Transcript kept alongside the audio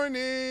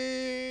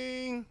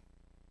Morning.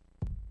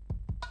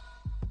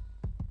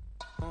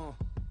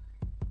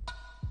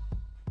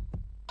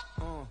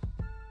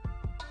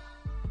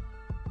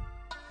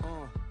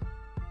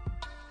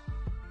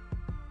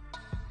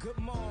 Good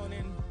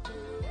morning.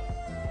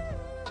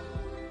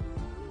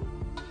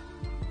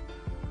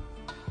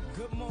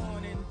 Good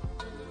morning.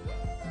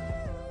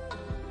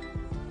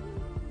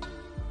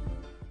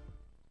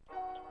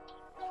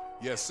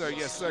 Yes, sir.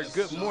 Yes, sir.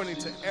 Good morning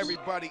to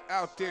everybody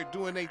out there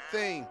doing their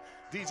thing.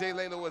 DJ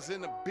Layla was in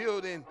the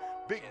building.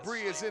 Big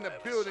Bree is in the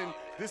building.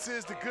 This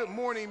is the Good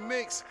Morning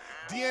Mix.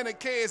 Deanna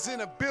K is in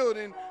the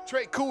building.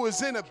 Trey Cool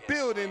is in the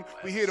building.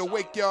 We here to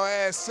wake y'all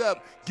ass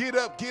up. Get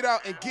up, get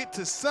out, and get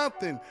to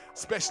something.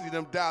 Especially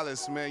them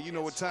dollars, man. You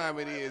know what time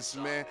it is,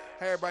 man.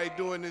 How everybody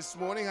doing this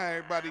morning? How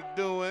everybody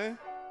doing?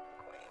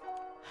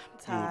 I'm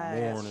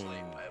tired. Good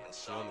morning. I'm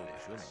tired.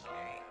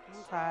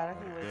 I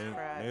can wait to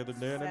Friday. Another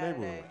day in the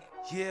neighborhood.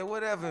 Yeah,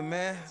 whatever,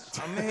 man.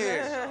 I'm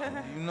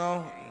here. You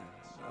know,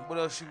 what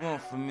else you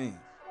want from me?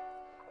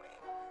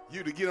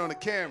 You to get on the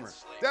camera.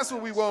 That's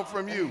what we want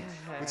from you.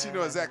 But you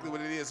know exactly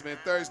what it is, man.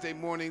 Thursday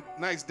morning,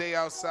 nice day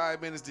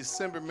outside, man. It's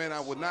December, man.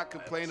 I will not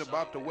complain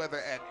about the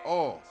weather at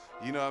all.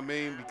 You know what I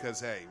mean? Because,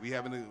 hey,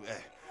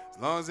 as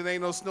long as it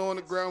ain't no snow on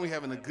the ground, we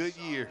having a good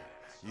year.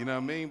 You know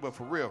what I mean? But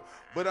for real.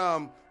 But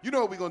you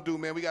know what we're going to do,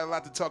 man. We got a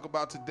lot to talk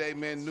about today,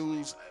 man.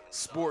 News,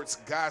 sports,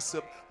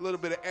 gossip, a little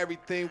bit of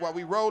everything while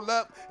we roll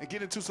up and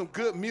get into some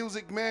good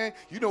music, man.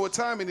 You know what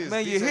time it is.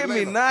 Man, you hear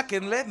me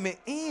knocking, let me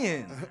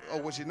in. Oh,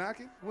 was you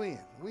knocking? When?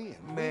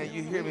 Man,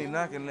 you hear me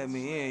knocking, let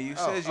me in. You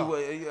said you were,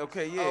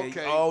 okay, yeah.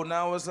 Okay. Oh,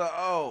 now it's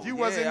You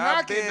wasn't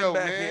knocking, though,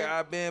 man.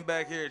 I've been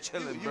back here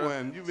chilling,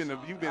 bro. You've been in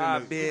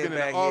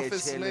the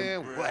office,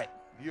 man. Bro. What?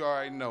 You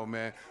already know,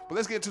 man. But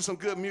let's get into some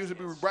good music.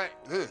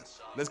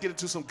 Let's get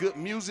into some good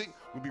music.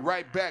 We'll be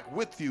right back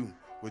with you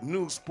with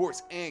news,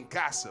 sports, and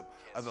gossip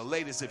of the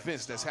latest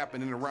events that's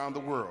happening around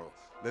the world.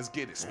 Let's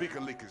get it. Speaker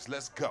Leakers,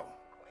 let's go.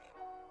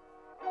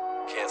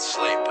 Can't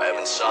sleep, I have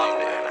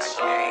insomnia.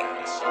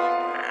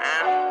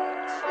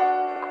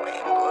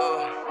 Queen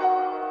Blue.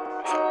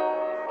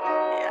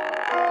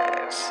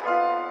 Yes.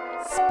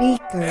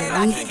 Speaker And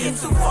I can get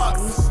 2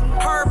 fucks.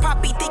 Her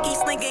poppy think he's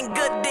slinging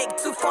good dick.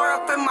 Too far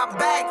up in my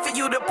bag for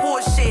you to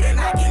pull shit. And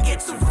I can get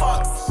 2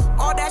 fucks.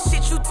 All that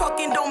shit you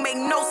talking don't make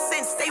no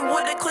sense. They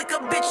woulda click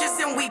up bitches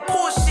and we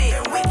pull shit.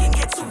 And we can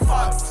get 2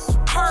 fucks.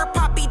 Her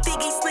poppy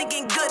think he's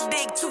slinging good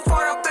dick. Too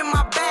far up in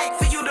my bag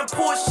for you to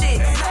pull shit.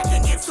 And I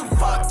can get 2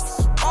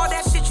 fucks. All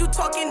that shit you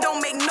talking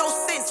don't make no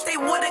sense. They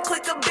woulda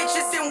click up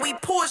bitches and we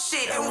pull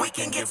shit. And we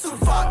can get 2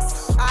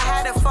 fucks. I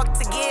had a fuck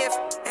to give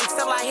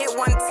until I hit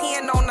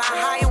 110 on the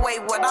highway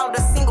without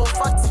a single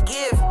fuck to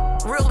give.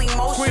 Real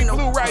emotional. Queen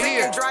Blue right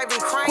here.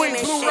 Driving, crying Queen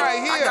and Blue shit.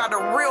 right here. I got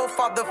a real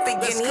father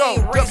figure. Let's He go.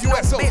 ain't raised no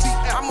WSOTF. bitch.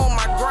 I'm on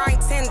my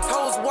grind, 10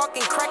 toes,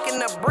 walking, cracking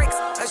the bricks.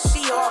 A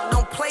She-Hulk,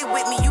 don't play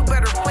with me. You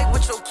better play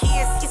with your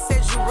kids. He said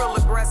you real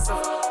aggressive.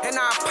 And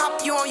I'll pop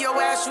you on your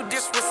ass. You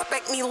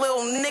disrespect me,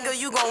 little nigga.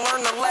 You gon'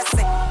 learn a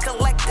lesson.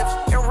 Collective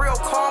and real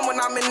calm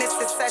when I'm in this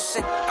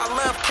session. I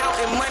love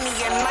counting money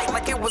at night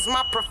like it was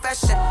my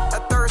profession. A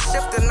third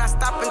shift and I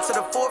stop into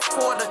the 4th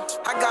quarter.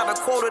 I got a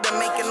quota to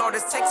make and all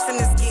this texting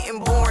is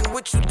getting boring.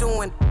 What you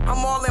doing?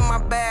 I'm all in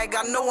my bag.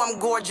 I know I'm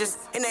gorgeous.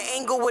 In the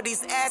angle with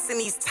these ass and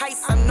these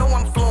tights, I know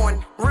I'm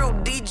flowing. Real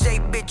DJ,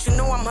 bitch. You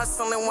know I'm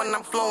hustling when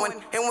I'm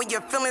flowing. And when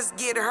your feelings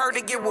get hurt,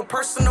 it get real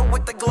personal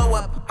with the glow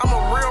up. I'm a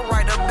real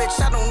writer,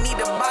 bitch. I don't need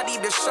a body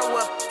to show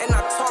up. And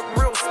I talk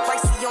real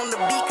spicy on the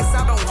beat, cause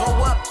I don't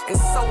hoe up. And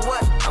so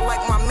what? I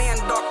like my man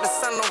dark, the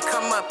sun don't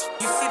come up.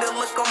 You see the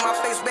look on my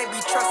face, baby,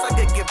 trust I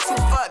could give 2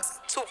 fucks.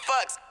 2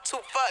 fucks, 2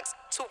 fucks,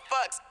 2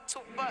 fucks,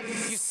 2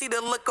 fucks. You see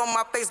the look on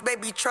my face,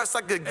 baby, trust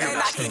I could give. And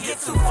I can get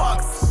 2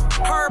 fucks.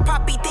 Her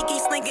poppy think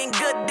he's slinging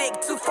good dick.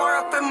 Too far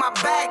up in my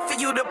bag for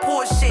you to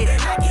pull shit.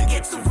 And I can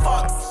get 2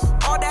 fucks.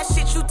 All that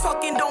shit you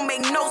talking don't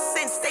make no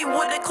sense. They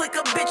woulda click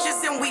up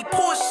bitches and we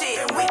pull shit.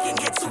 And we can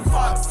get 2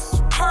 fucks.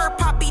 Her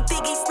poppy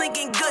think he's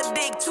slinging good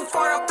dick. Too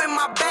far up in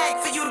my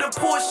bag for you to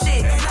pull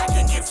shit. And I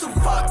can get 2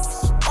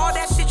 fucks. All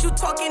that shit you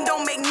talking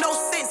don't make no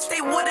sense.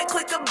 They woulda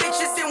click up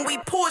bitches and we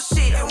pull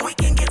shit. And we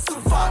can get 2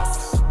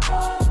 fucks.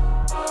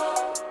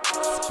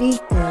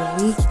 Speaker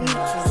Leaky.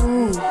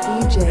 Ooh,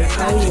 DJ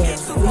Layla.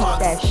 Beat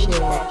that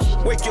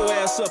shit. Wake your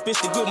ass up. It's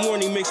the Good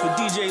Morning Mix with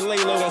DJ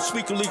Layla on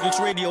Speaker Leakers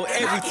Radio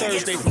every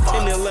Thursday from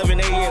 10 to 11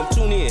 a.m.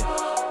 Tune in.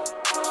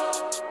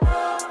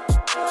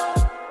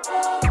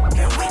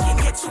 And we can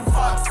get 2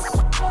 fucks.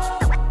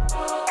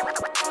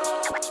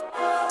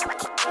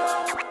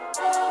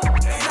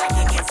 And I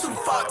can get 2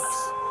 fucks.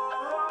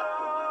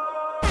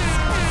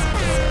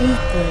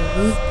 Speaker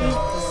Leaky.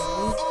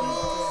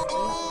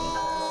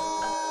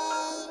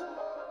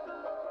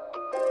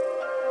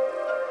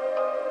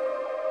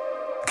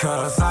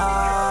 Cause I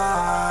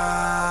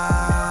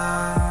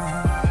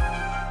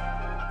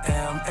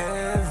am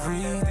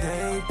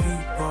everyday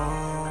people.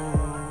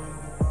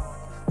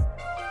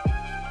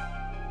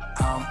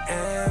 I'm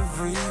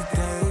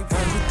everyday.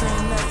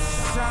 Everything that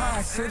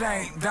shines Plus, it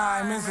ain't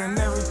diamonds and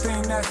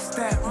everything that's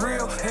stamped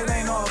real. It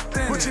ain't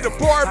authentic. Put you the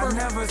barber. I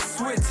never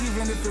switch,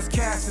 even if it's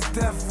cash to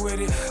death with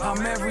it.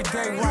 I'm every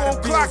day You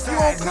on clock,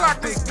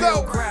 let's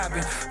go.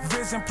 Grabbing.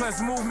 Vision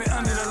plus movement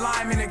under the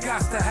lineman, it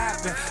got to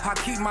happen. I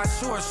keep my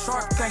short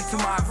sharp thanks to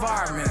my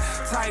environment.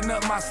 Tighten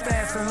up my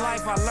stance in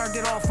life, I learned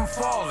it all from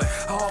falling.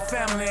 All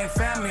family ain't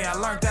family, I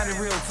learned that in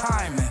real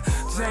timing.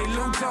 J.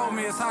 Lou told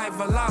me it's high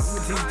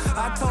velocity.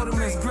 I told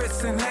him it's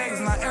grits and eggs,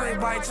 not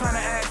everybody trying to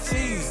add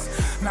cheese.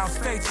 Now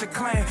state your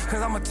claim,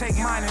 cause I'ma take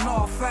mine in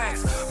all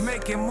facts.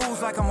 Making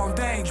moves like I'm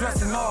ordained,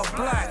 dressed in all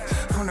black.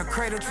 From the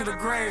cradle to the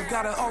grave,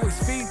 gotta always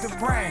feed the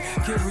brain.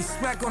 Give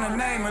respect on the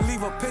name and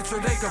leave a picture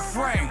they can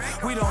frame.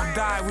 We don't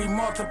die, we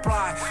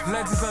multiply.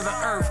 Legends of the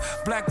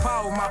earth, black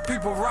power, my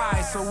people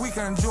rise so we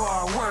can enjoy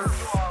our work.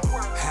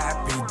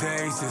 Happy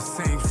days just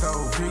seem so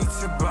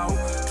reachable.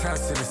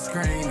 Touch of the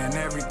screen and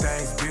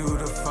everything's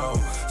beautiful.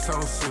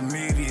 Social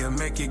media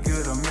make it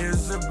good or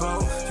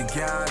miserable. You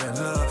gotta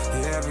love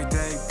the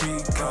everyday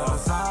beat.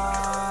 Cause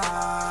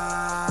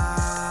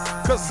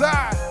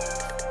I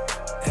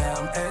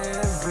am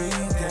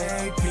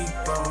everyday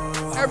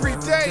people. Every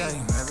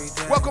day.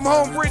 Welcome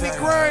home, Brittany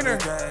Griner.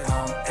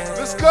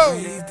 Let's go.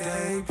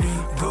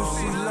 Do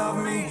she love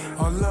me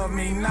or love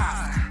me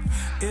not?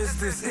 Is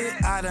this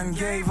it? I done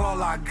gave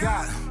all I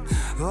got.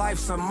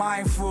 Life's a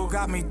mindful,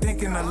 got me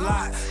thinking a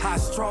lot. How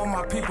strong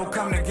my people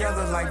come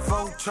together like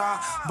Voltron,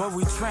 but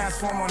we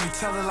transform on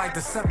each other like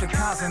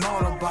Decepticons and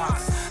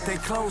Autobots. They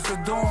close the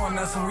door on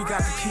us and we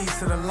got the keys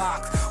to the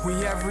lock. We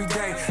every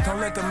day, don't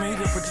let the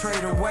media portray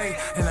the way.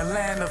 In a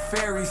land of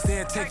fairies,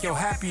 they'll take your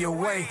happy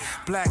away.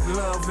 Black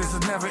love is a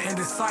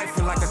never-ending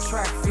cipher like a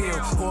track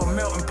field, or a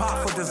melting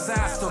pot for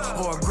disaster,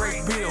 or a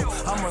great bill.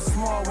 I'm a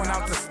small one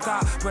out the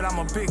stock, but I'm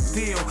a big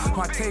deal.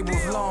 My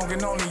table's long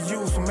and only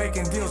used for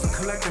making deals and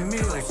collecting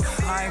meals.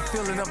 I ain't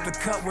filling up the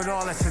cup with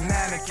all the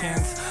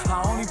shenanigans.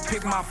 I only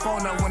pick my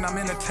phone up when I'm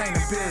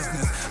entertaining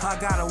business. I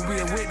gotta be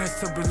a witness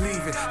to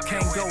believe it.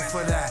 Can't go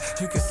for that.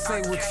 You can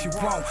say what you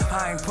want.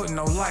 I ain't putting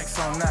no likes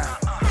on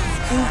that.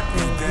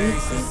 Happy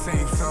days just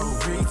seem so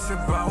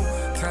reachable.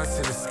 Touch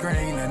of the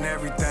screen and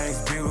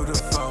everything's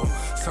beautiful.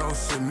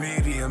 Social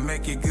media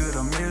make it good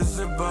or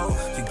miserable.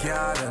 You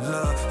gotta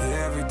love the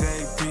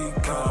everyday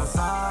because I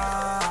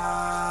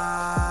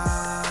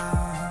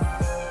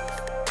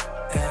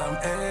am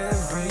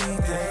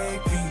everyday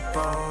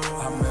people.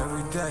 I'm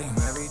everyday,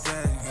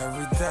 everyday,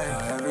 everyday,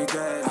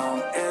 everyday.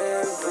 I'm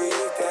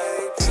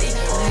everyday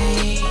people.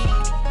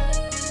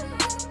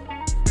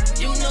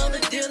 You know the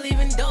deal,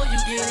 even though you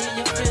get in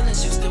your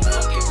feelings, you still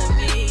walking with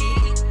me.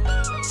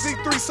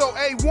 C3 so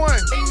A1.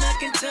 And I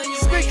can tell you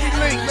Sneaky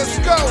Link, let's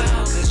go.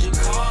 Cause you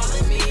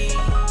calling me.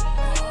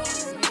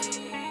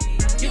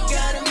 You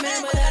got a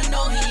man, but I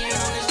know he ain't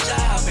on his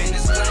job, and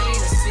it's plain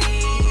to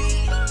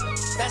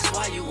see. That's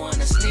why you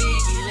wanna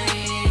sneaky link.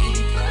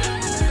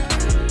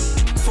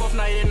 Fourth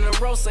night in a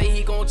row, say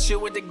he gon' chill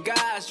with the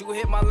guys. You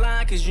hit my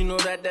line, cause you know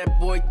that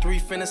boy 3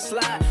 finna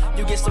slide.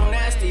 You get so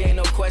nasty, ain't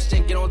no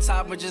question, get on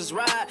top and just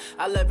ride.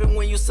 I love it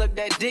when you suck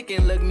that dick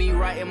and look me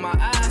right in my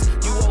eyes.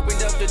 You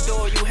opened up the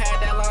door, you had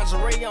that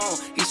lingerie on.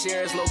 He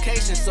shares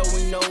location, so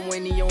we know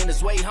when he on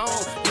his way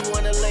home. You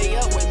wanna lay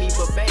up with me,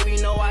 but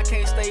baby, no, I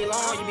can't stay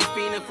long. You be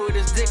fiending for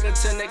this dick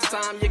until next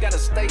time, you gotta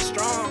stay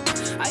strong.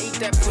 I eat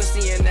that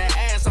pussy and that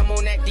ass, I'm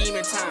on that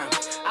demon time.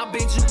 I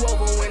bend you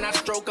over when I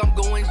stroke, I'm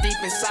going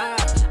deep inside.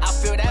 I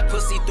feel that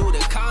pussy through the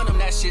condom,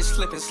 that shit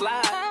slip and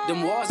slide.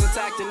 Them walls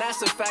intact, and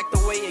that's a fact, the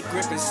way it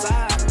grip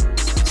inside.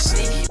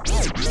 Sneaky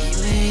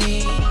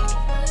link.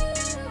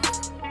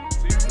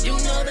 You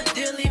know the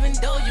deal, even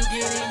though you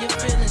get in your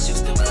feelings, you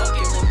still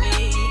fucking with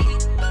me.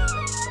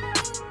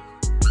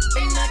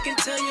 And I can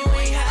tell you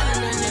ain't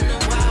had nothing in a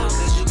while,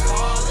 cause you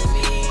calling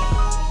me.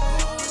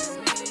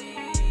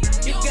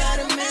 You got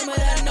a man, but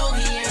I know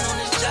he ain't on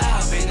his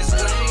job, and it's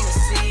plain to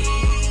see.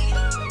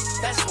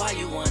 That's why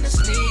you wanna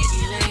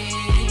sneaky link.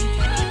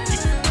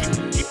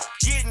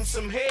 Getting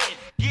some head,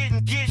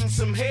 getting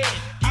some head.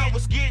 I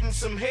was getting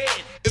some head.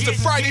 It's a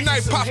Friday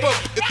night pop-up.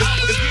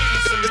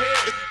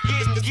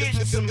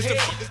 Getting some head.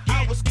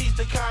 I was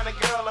the kind of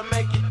girl that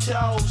make your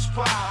toes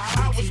pop.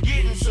 I was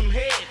getting some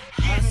head,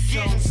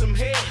 getting some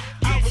head.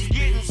 I was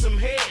getting some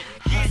head,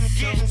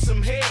 getting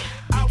some head.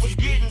 I was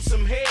getting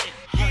some head,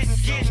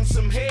 getting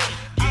some head.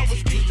 I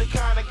was the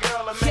kind of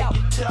girl that make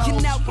your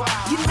toes pop.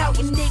 You know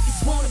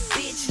niggas want a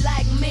bitch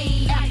like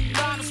me.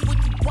 Honest with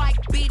the white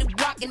beater,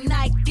 rockin'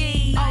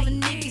 Nike. All the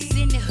niggas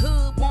in the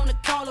hood wanna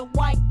call her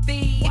white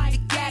B. If you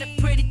got a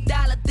pretty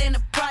dollar, then I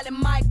probably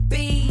might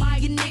be.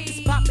 You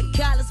niggas poppin'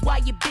 collars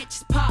while your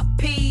bitches pop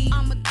P.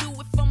 I'ma do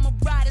it for my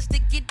riders to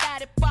get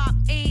out of pop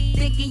E.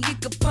 Thinking you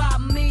could pop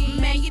me,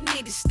 man, you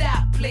need to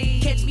stop,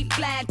 please. Catch me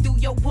flying through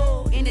your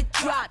wood in a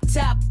drop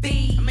top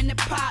B. I'm in the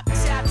pop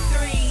top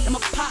 3, and my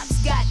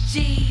pops got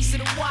G. So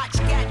the watch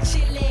got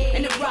chili,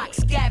 and the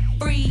rocks got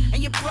free,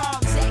 and your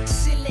bras act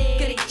silly.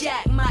 Coulda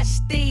jacked my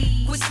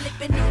steed. Quit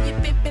slipping and you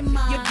pimpin'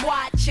 mine. Your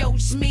why I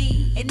chose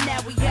me. And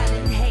now we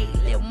yelling, hey,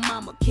 little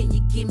mama, can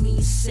you give me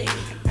a cent?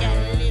 I got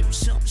a little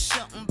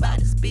something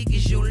about as big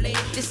as your leg.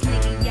 This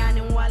nigga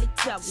yawning while he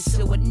talking,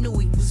 so I knew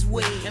he was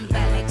weird. And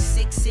by like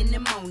 6 in the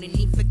morning,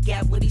 he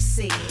forgot what he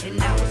said.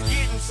 And I was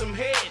getting some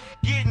head,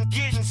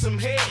 getting some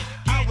head.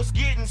 I was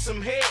getting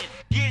some head,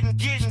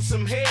 getting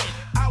some head.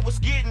 I was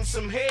getting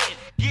some head,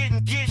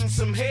 getting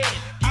some head.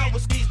 I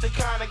was the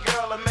kind of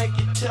girl that make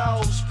your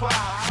toes pop.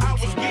 I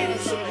was getting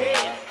some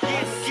head,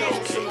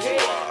 getting some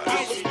head.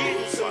 I was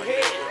getting some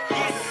head,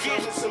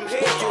 getting some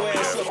head. Put your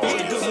ass up.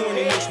 It's the Good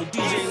Morning Mix with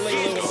DJ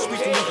Laylo on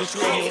Sweet Lucas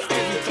Radio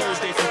every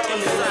Thursday from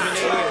 10 to 11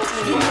 a.m.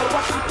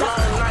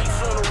 Long nights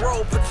on the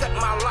road, protect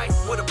my life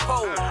with a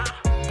pole.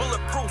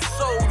 Bulletproof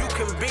soul, you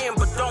can bend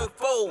but don't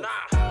fold.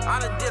 I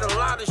done did a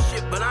lot of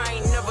shit, but I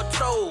ain't never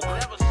told.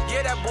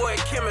 Yeah, that boy a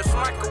chemist,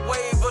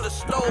 microwave or the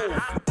stove.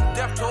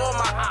 Death to all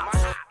my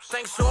ops,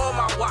 thanks to all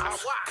my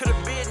wops. Could've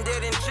been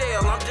dead in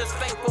jail, I'm just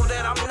thankful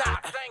that I'm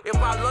not. If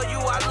I love you,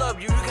 I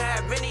love you, you can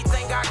have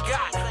anything I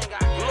got.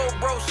 Little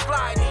bro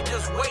sliding, he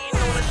just waiting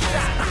on a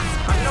shot.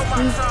 I know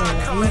my time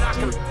coming, I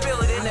can feel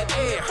it in the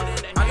air.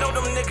 I know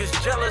them niggas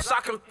jealous,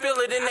 I can feel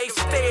it in they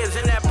stares.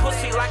 And that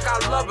pussy like I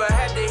love her,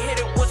 had to hit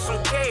it with some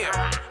care.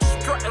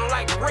 Strutting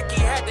like Ricky,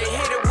 had to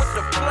hit it with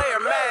the flare,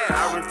 man.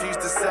 I refuse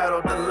to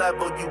settle the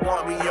level you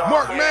want me on.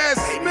 Mark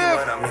Mass Hate Smith. me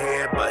when I'm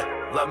here, but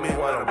love me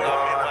when I'm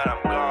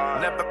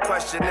gone. Never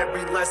question,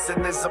 every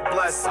lesson is a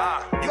blessing.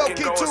 You Low can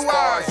key go 2 as far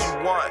hours. as you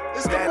want.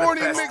 It's the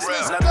morning mix,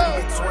 let's Nothing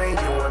go. between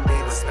you and me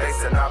but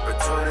space and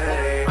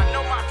opportunity. I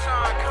know my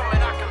time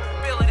coming, I can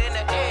feel it in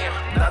the air.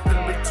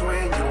 Nothing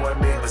between you and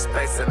me but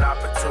space and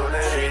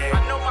opportunity. I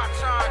know my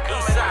time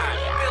coming, I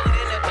can feel it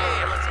in the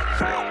air.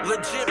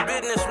 Legit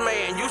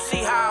businessman, you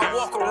see how I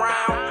walk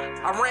around.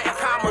 I ran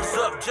commas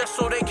up just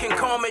so they can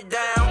calm it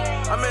down.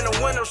 I'm in a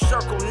winner's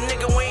circle,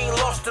 nigga, we ain't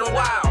lost in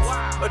wilds.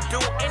 Or do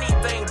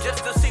anything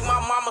just to see my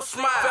mama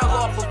smile. Fell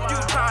off a few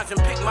times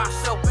and picked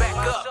myself back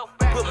up.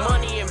 Put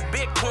money in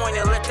Bitcoin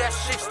and let that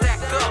shit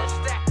stack up.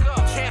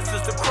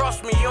 Chances to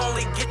cross me, you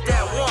only get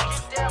that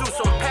once. Threw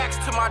some packs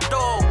to my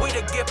dog, we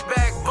the gift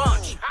bag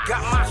bunch.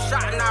 Got my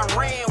shot and I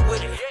ran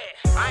with it.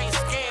 I ain't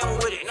scam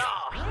with it.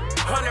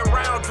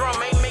 100-round drum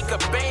ain't make a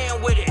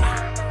band with it.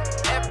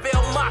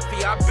 FL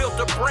Mafia, I built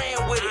a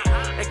brand with it.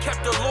 And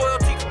kept the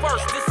loyalty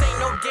first, this ain't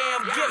no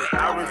damn gimmick.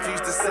 I refuse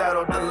to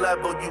settle the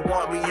level you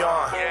want me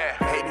on.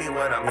 Hate me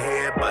when I'm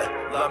here, but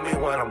love me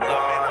when I'm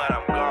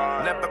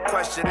gone. Never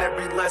question,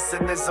 every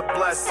lesson is a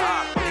blessing.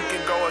 You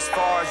can go as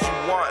far as you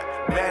want,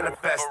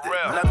 manifest it.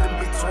 Nothing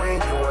between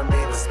you and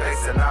me but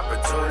space and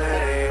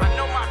opportunity. I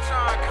know my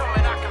time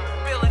coming, I can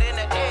feel it in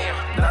the air.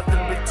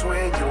 Nothing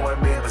between you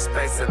and me but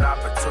space and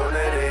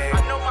opportunity.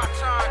 I know my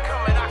time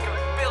coming, I can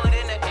feel it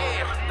in the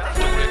air.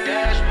 Through the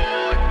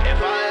dashboard, if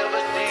I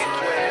ever see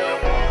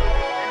 12.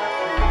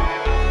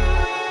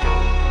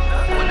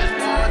 When it's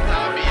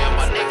wartime, me and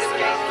my niggas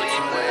can't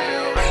sleep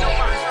well. I know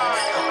my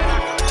time coming, I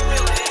can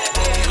feel it in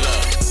the air.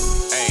 Look,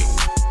 hey,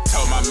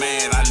 told my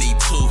man I need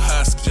 2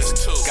 huskies.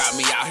 Just 2. Got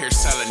me out here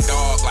selling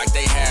dog like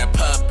they had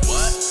puppies.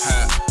 What?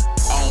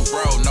 On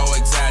bro, no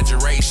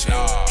exaggeration.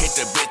 Hit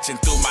the bitch and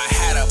threw my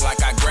hat up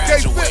like I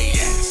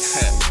graduated.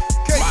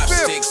 My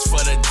sticks for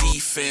the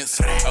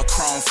defense. A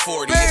chrome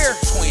 40 is a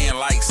twin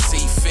like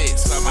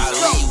C-Fits. I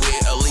lead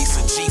with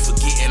Elisa G for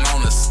getting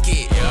on a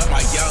skit.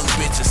 My young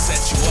bitch will set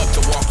you up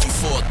to walk you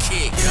for a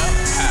kick.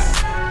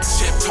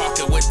 Chip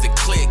talking with the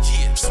click.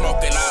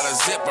 Smoking out a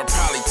zipper,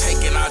 probably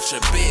taking out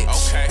your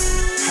bitch.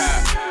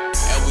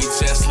 And we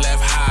just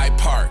left Hyde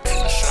Park.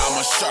 I'm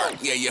a shark,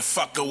 yeah, you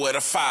fucking with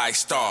a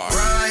 5-star.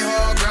 Grind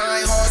hard,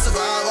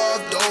 survive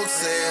off those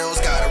sales.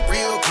 Got a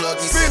real plug,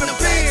 he send the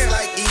packs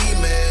like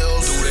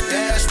emails. Through the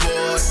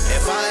dashboard,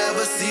 if I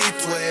ever see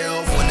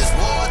 12. When it's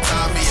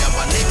wartime, me and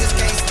my niggas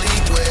can't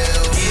sleep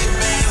well.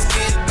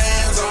 Get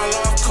bands, all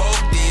off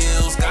coke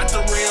deals. Got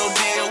the real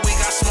deal, we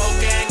got smoke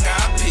and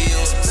got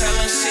pills.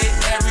 Selling shit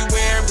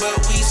everywhere, but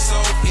we so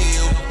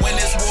ill. When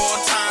it's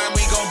wartime,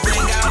 we gon'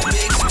 bring out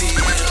big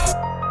steel.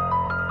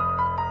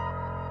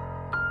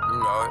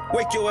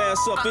 Wake your ass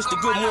up, it's the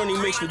Good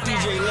Morning Mix with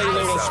DJ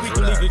Laylo on Sweet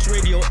Lucas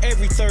Radio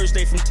every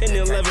Thursday from 10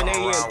 to 11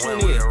 a.m. Tune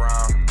in.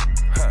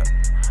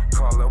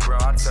 Call little bro,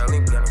 I tell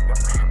him, quit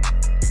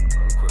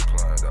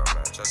playing though,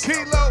 man.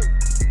 Kilo,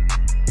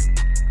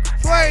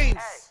 Flames.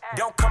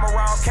 Don't come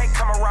around, can't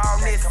come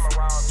around this.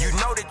 You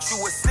know that you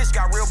a snitch,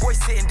 got real boys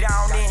sitting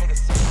down in.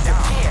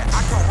 Again, I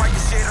can write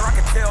the shit or I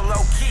can tell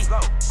low key.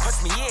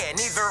 Punch me in,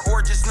 either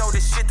or just know the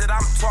shit that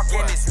I'm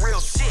talking is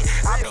real shit.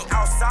 I be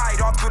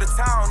outside all through the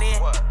town in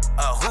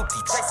a hoopty,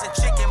 chasing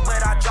chicken, but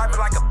I drive it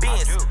like a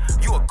Benz.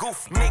 You a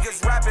goofy.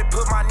 Niggas rapping,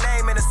 put my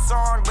name in a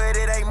song, but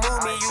it ain't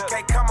move me. You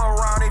can't come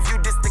around if you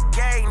diss the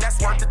game,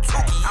 that's worth the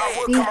tookie. I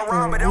would come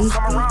around, but don't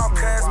come around,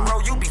 cause bro,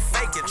 you be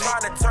faking.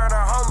 Trying to turn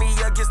a homie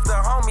against the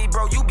homie,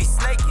 bro, you be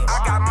snaking. I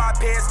got my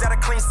pants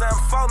that'll clean something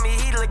for me.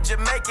 He look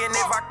Jamaican.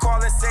 If I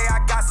call and say I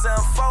got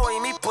something for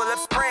him, he pull up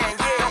spraying.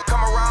 Yeah, don't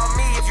come around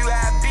me if you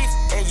have beef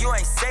and you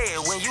ain't say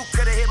it. When you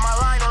could've hit my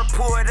line or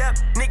pull it up,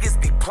 niggas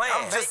be plan.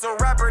 I'm just a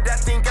rapper that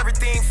think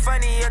everything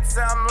funny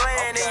until I'm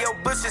laying. And your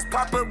bushes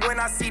pop up when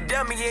I see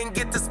dummy and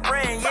get the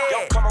spraying. Yeah.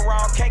 Don't come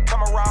around, can't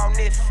come around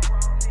this.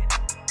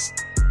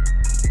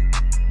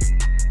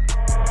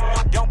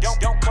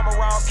 Don't come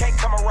around, can't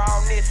come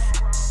around this.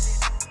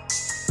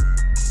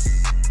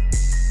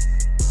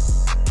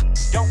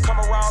 Don't come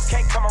around,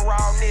 can't come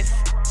around this.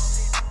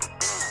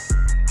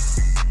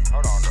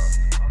 Hold on, though.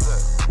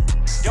 Look.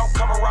 Don't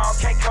come around,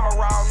 can't come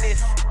around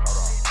this. Hold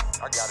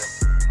on, I got it.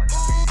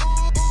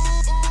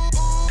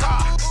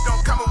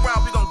 Don't come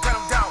around, we gon' gun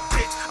them down,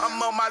 bitch.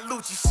 I'm on my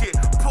Lucci shit.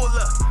 Pull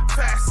up,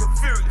 fast and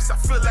furious. I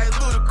feel like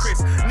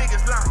Ludacris.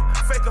 Niggas lying,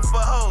 faking for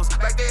hoes,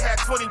 like they had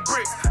 20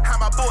 bricks. How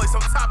my boys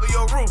on top of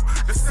your roof,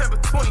 December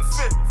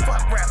 25th.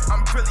 Fuck rap,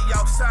 I'm really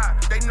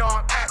outside. They know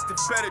I'm active.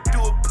 Better do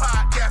a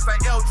podcast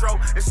like Eldro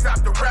and stop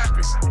the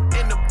rapping.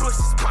 In the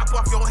bushes, pop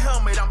off your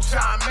helmet. I'm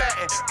John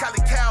Madden. Cali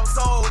Cow's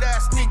old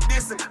ass sneak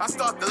dissing. I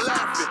start to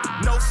laughing.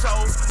 No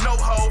shows, no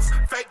hoes,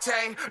 fake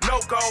chain, no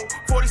go.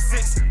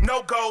 46,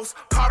 no goes.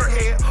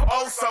 Powderhead,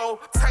 also.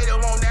 Tato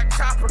on that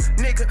chopper,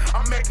 nigga.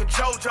 I'm making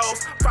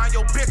JoJo's. Find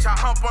your bitch, I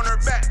hump on her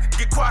back.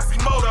 Get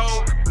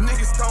Quasimodo.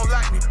 Niggas don't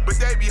like me, but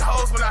they be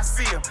hoes when I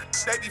see them.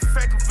 They be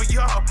faking for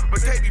y'all, but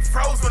they be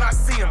froze when I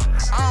see them.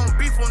 I don't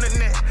beef on the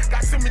net.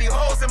 Got too many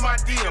hoes in my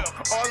DM.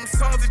 All them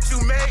songs that you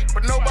made,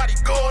 but nobody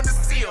going to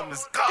see them.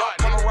 It's God.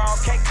 Don't come around,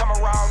 can't come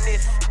around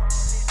this.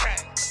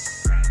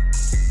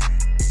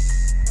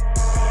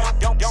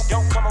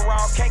 Don't come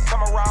around, can't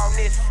come around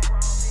this.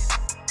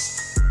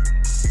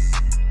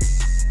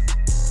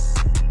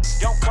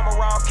 Don't come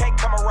around, can't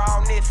come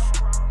around this.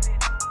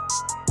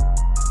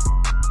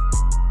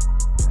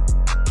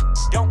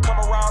 Don't come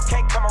around,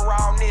 can't come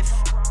around this.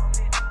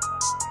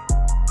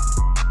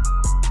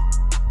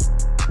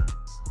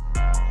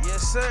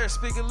 Yes, sir.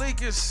 Speaking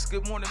leakers,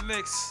 good morning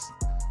mix.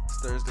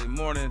 It's Thursday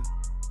morning,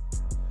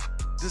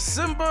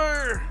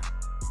 December.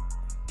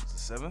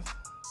 It's the 7th?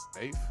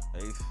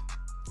 8th.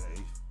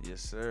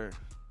 Yes, sir.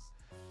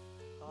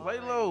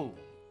 Laylo.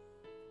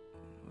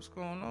 What's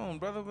going on,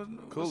 brother?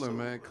 Cooling,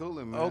 man.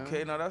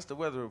 Okay, now that's the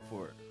weather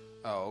report.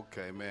 Oh,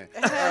 okay, man.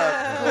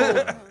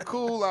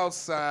 Cool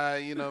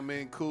outside, you know what I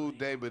mean? Cool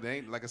day, but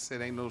ain't, like I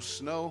said, ain't no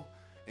snow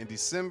in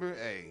December.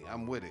 Hey,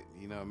 I'm with it,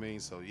 you know what I mean?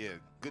 So, yeah,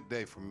 good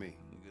day for me.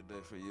 Good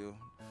day for you.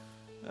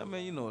 I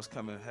mean, you know it's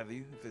coming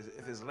heavy.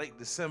 If it's late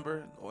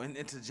December or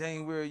into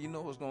January, you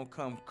know it's going to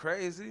come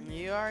crazy.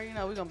 You already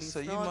know we're going to be so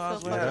you might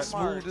as well have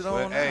smoothed it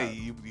on. Hey,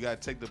 you got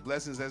to take the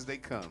blessings as they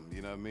come,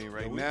 you know what I mean?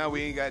 Right now,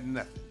 we ain't got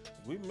nothing.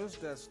 We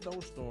missed that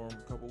snowstorm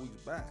a couple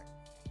weeks back.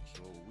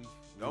 So we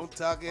don't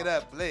talk it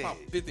up, please. About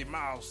 50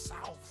 miles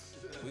south.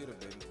 We'd have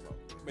been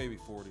maybe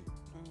 40.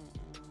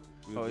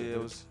 Oh, yeah,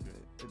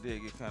 it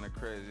did get kind of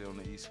crazy on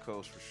the East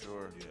Coast for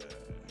sure. Yeah.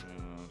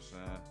 You know what I'm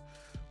saying?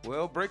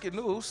 Well, breaking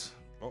news.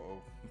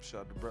 Uh-oh.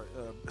 Shout out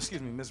to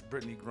Miss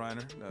Brittany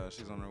Griner.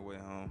 She's on her way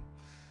home.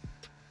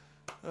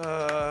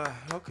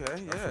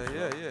 Okay,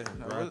 yeah.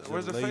 Now,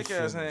 where's the fake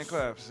ass hand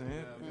claps?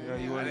 Yeah,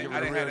 you want to give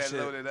her the real shit?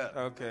 Loaded up.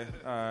 Okay,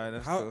 all right,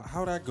 that's cool.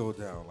 How'd that go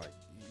down? Like,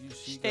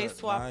 they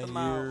swapped them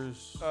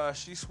years. out.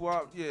 She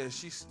swapped. Yeah,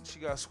 she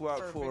got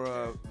swapped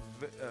for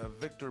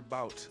Victor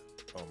Bout.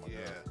 Oh my God.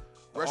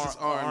 Russia's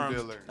arm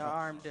dealer. The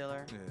arm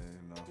dealer. Yeah,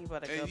 you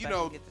better go and back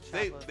and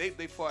get the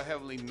they fought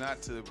heavily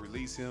not to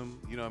release him,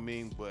 you know what I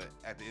mean? But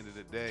at the end of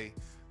the day,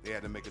 they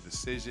had to make a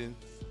decision.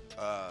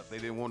 They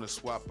didn't want to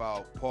swap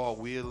out Paul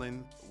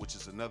Whelan, which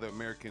is another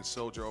American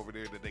soldier over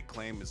there that they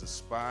claim is a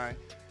spy.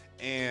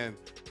 And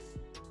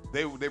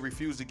they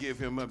refused to give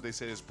him up. They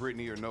said it's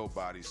Brittany or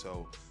nobody.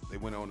 So they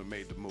went on and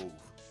made the move.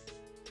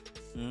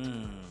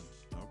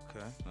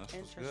 Okay, that's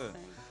what's good.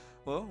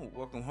 Well,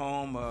 welcome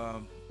home.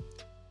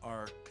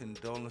 Our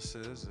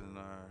condolences and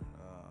our,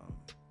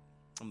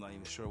 I'm not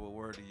even sure what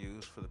word to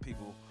use for the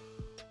people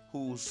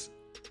whose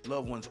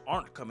loved ones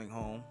aren't coming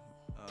home.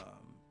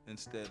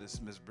 Instead,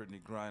 it's Miss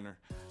Brittany Griner.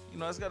 You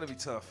know, it's got to be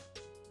tough.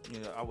 You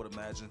know, I would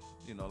imagine.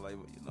 You know, like,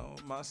 you know,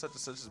 my such and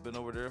such has been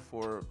over there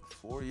for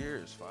 4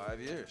 years, 5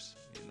 years.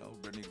 You know,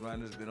 Brittany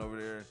Griner's been over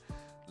there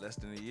less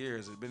than a year.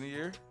 Has it been a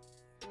year?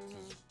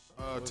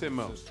 10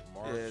 months.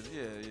 Yeah.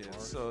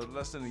 So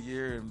less than a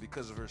year, and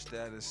because of her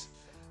status,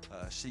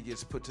 she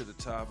gets put to the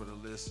top of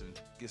the list and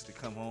gets to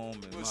come home.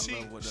 And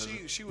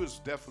she was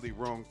definitely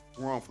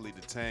wrongfully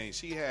detained.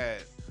 She had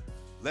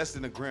less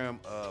than a gram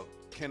of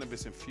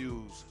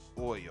cannabis-infused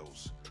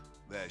oils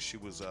that she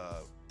was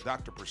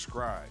doctor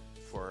prescribed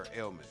for her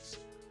ailments.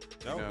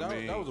 That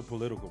was a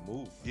political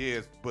move.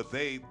 Yeah, but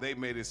they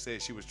made it say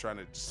she was trying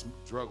to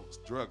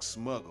drug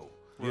smuggle.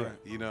 Yeah.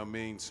 You know what I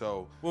mean?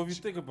 So, well, if you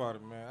think about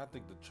it, man, I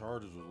think the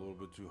charges were a little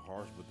bit too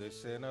harsh. But they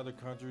say in other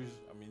countries,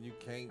 I mean, you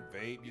can't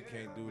vape, you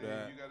can't do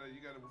that.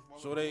 You gotta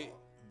so they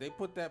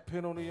put that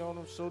penalty on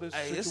them so this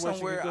it's situation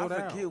somewhere can go I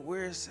down. forget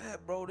where it's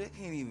at, bro. They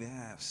can't even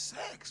have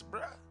sex,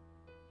 bro.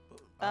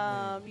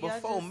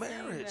 Before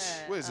marriage.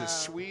 What is it,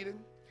 Sweden?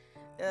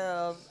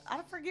 I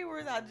forget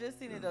where I just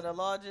seen it. The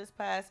law just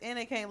passed, and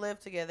they can't live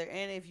together.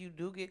 And if you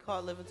do get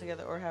caught living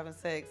together or having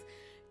sex,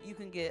 you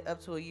can get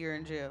up to a year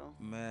in jail.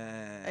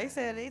 Man. They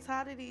said they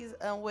tired of these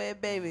unwed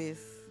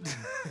babies.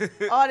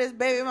 All this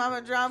baby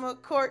mama drama,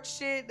 court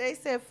shit. They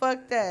said,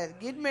 fuck that.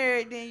 Get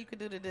married, then you can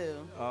do the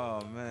deal.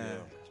 Oh, man.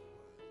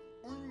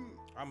 Yeah.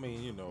 I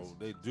mean, you know,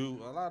 they do.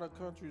 A lot of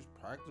countries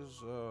practice,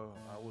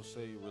 I would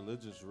say,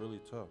 religious really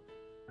tough.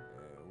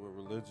 With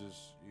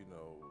religious, you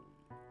know,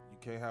 you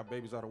can't have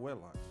babies out of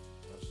wedlock.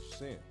 That's a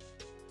sin.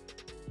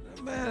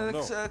 Man,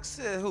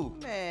 said who?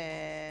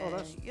 Man, oh,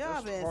 that's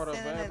been part of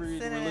every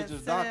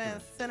religious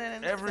doctrine.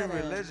 Every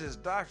religious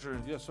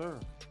doctrine. Yes, sir.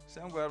 See,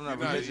 I'm glad I'm not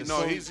religious.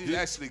 No, he's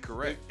actually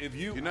correct. If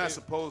you're not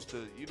supposed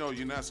to,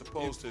 you're not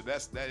supposed to.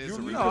 That is a you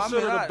religious.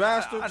 consider a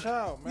bastard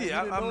child, man.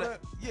 Yeah, I'm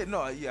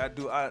not. I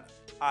do.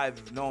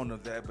 I've known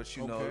of that, but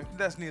you know,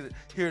 that's neither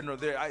here nor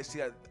there.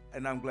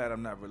 And I'm glad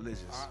I'm not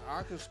religious.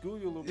 I can school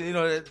you a little bit. You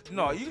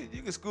know,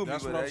 you can school me,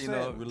 that's but what I'm saying. You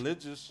know,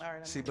 religious.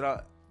 See,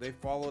 but they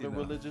follow the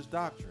religious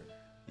doctrine.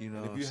 You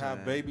know, and if you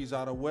have babies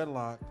out of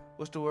wedlock,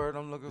 what's the word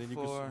I'm looking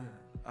for?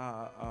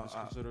 It's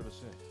considered a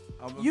sin.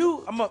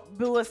 I'm a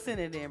do a sin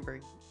in then, Bree.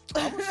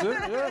 I'm a sin,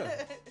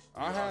 yeah.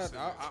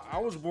 I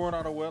was born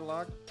out of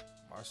wedlock.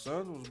 My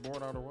son was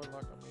born out of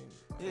wedlock. I mean,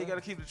 yeah, you got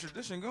to keep the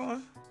tradition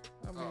going.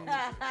 I mean,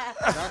 not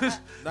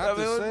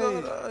to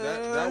say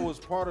that was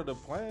part of the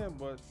plan,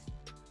 but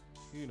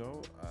you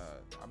know,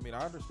 I mean,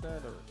 I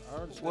understand.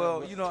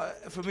 Well, you know,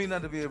 for me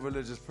not to be a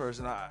religious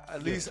person,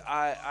 at least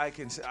I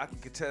can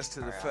contest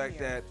to the fact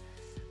that,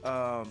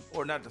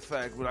 or not the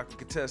fact, but I can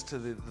contest to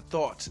the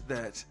thought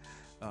that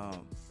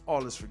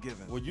all is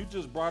forgiven. Well, you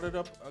just brought it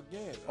up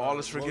again. All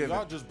is forgiven.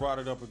 Y'all just brought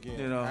it up again.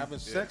 You know, having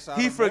sex out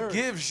He of marriage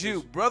forgives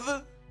you,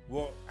 brother.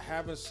 Well,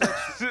 having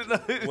sex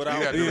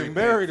without being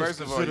married is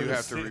First of all, you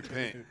have to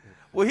repent.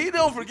 Well, he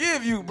don't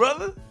forgive you,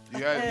 brother. You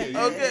definitely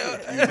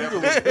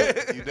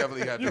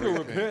have to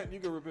repent. You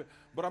can repent.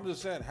 But I'm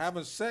just saying,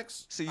 having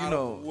sex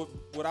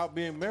without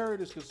being married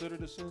is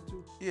considered a sin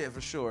too. Yeah,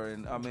 for sure.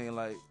 And I mean,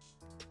 like,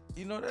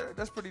 you know,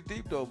 that's pretty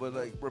deep though. But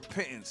like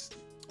repentance.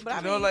 But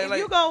I mean, if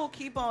you gonna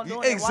keep on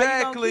doing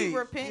exactly. it,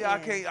 why you gonna keep repenting?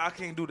 Yeah, I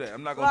can't do that.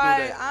 I'm not gonna do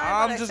that.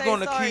 I'm just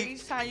gonna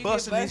keep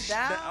busting these.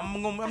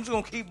 I'm just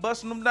gonna keep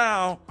busting them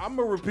down. I'm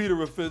a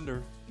repeater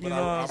offender. You know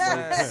what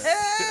I'm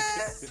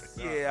saying?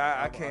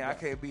 Yeah, I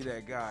can't be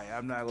that guy.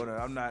 I'm not.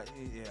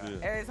 Yeah.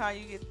 Every time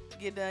you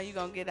get done, you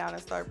gonna get down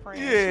and start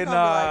praying. Yeah,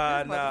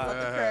 nah.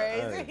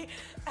 Crazy.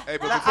 Hey,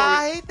 but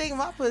I ain't think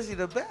my pussy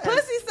the best.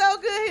 Pussy's so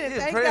good. He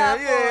thank God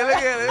for look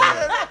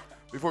at it.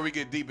 Before we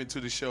get deep into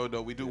the show,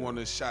 though, we do want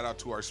to shout out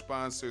to our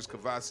sponsors,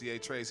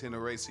 Cavassier Tres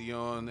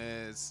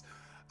Generaciones,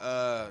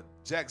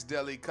 Jack's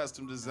Deli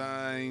Custom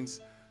Designs,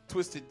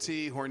 Twisted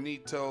Tea,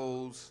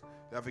 Hornitos.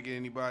 Did I forget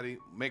anybody?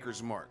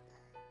 Maker's Mark.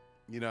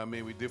 You know what I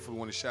mean? We definitely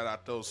want to shout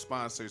out those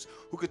sponsors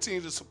who continue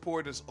to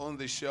support us on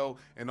this show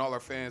and all our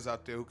fans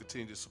out there who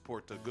continue to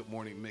support the Good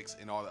Morning Mix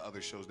and all the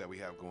other shows that we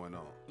have going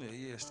on.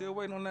 Yeah. Still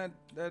waiting on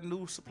that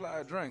new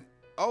supply of drink.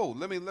 Oh,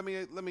 let me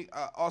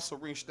also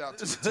reached out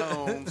to the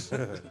Tones.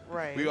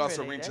 Right. We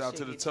also reached out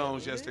to the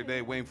Tones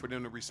yesterday, waiting for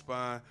them to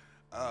respond.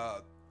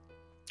 We're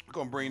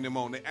going to bring them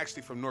on. They're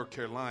actually from North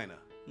Carolina.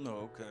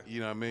 No, okay. You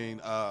know what I mean?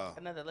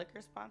 Another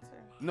liquor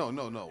sponsor? No.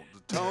 The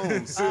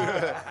Tones.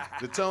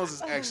 The Tones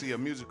is actually a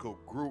musical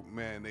group,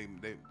 man.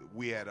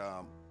 We had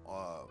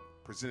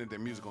presented their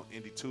music on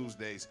Indie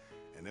Tuesdays,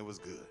 and it was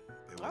good.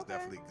 It was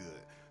definitely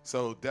good.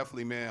 So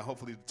definitely, man,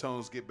 hopefully the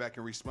Tones get back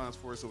in response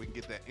for us so we can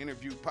get that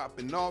interview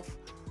popping off.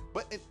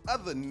 But in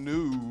other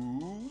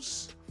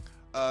news,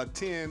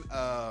 10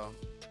 of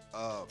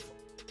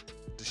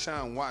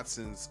Deshaun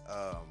Watson's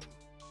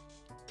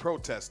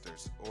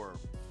protesters or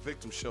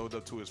victims showed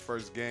up to his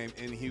first game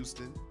in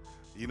Houston,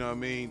 you know what I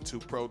mean, to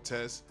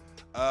protest.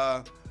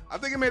 I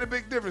think it made a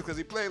big difference because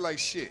he played like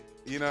shit,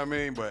 you know what I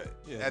mean? But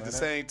at the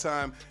same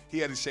time, he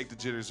had to shake the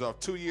jitters off.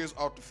 2 years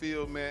off the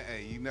field, man,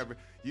 hey,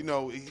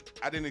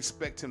 I didn't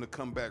expect him to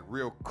come back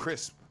real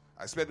crisp.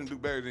 I expect him to do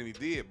better than he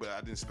did, but I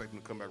didn't expect him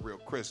to come back real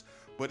crisp.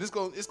 But it's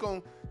gonna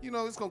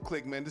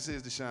click, man. This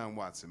is Deshaun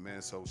Watson, man.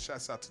 So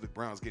shouts out to the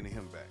Browns getting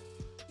him back.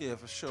 Yeah,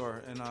 for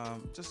sure. And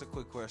just a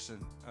quick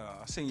question.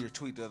 I seen your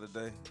tweet the other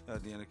day,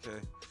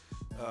 DNK.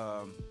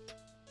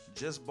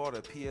 Just bought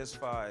a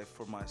PS5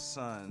 for my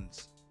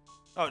son's.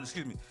 Oh,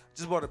 excuse me.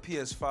 Just bought a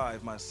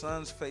PS5. My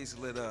son's face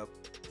lit up.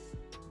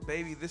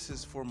 Baby, this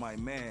is for my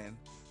man.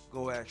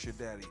 Go ask your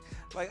daddy.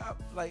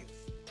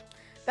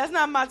 That's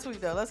not my tweet,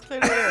 though. Let's clear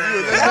the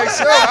air. Let's make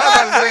sure.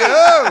 I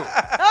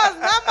That was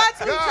not my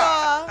tweet,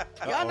 y'all.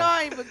 Y'all know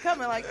I ain't been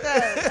coming like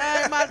that.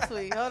 That ain't my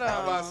tweet. Hold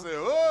on.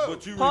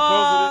 But you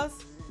Pause. reposted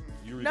it?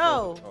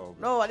 No,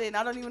 I didn't.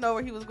 I don't even know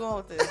where he was going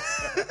with this.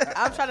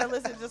 I'm trying to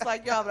listen just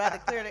like y'all, but I had to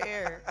clear the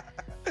air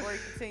before he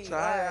continued. So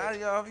how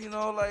y'all, what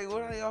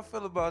do y'all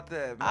feel about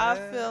that, man? I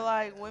feel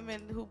like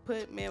women who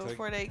put men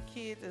before their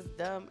kids is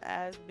dumb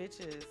ass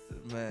bitches.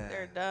 Man,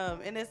 they're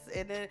dumb, and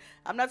then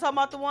I'm not talking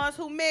about the ones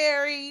who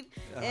married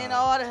and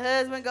all the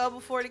husband go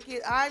before the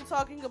kids. I'm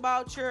talking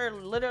about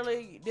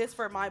literally this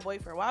for my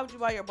boyfriend. Why would you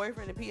buy your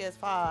boyfriend a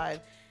PS5?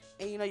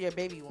 And your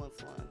baby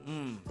wants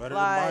one. Better than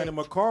buying him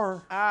a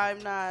car. I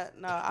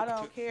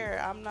don't care.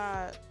 I'm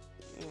not,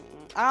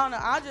 I don't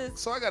know.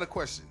 So I got a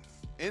question.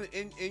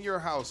 In your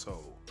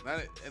household,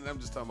 and I'm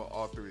just talking about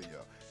all three of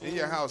y'all. In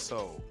your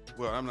household,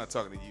 well, I'm not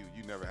talking to you.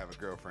 You never have a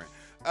girlfriend.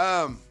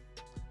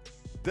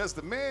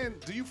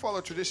 Do you follow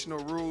traditional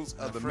rules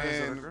of the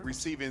man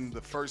receiving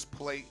the first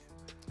plate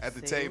at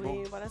the table? We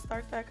ain't about to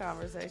start that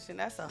conversation.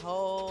 That's a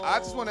whole... I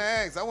just want to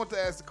ask. I want to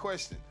ask the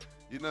question.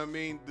 You know what I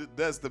mean?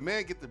 Does the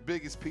man get the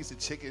biggest piece of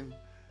chicken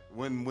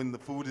when the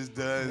food is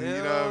done? Hell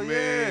you know what I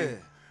mean?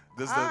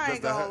 I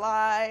ain't gonna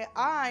lie.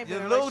 I ain't been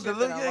in a relationship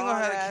in a you ain't gonna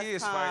have long-ass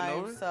kids time, fighting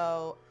over it.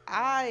 So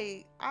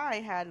I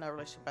ain't had no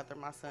relationship after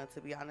my son,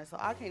 to be honest. So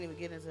I can't even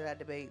get into that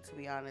debate, to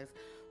be honest.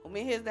 When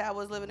me and his dad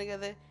was living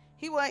together,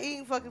 he wasn't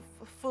eating fucking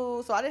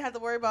food, so I didn't have to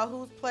worry about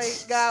whose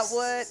plate got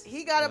what.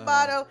 He got a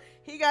bottle.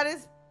 He got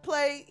his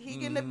plate. He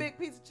getting a big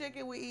piece of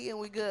chicken. We eating.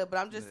 We good. But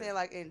I'm just saying,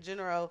 like, in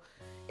general,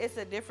 it's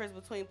a difference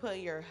between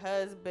putting your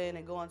husband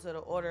and going to the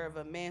order of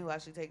a man who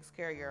actually takes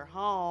care of your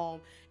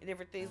home and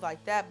different things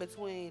like that,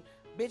 between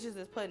bitches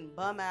is putting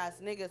bum-ass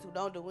niggas who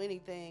don't do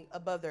anything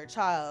above their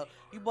child.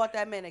 You bought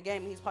that man a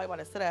game, and he's probably about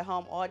to sit at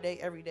home all day,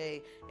 every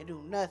day, and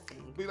do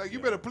nothing. Be like, you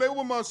better play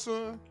with my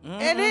son.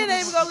 And then they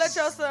even gonna let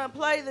your son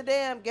play the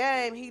damn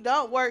game. He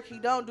don't work. He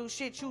don't do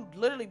shit. You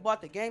literally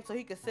bought the game so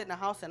he could sit in the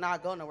house and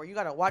not go nowhere. You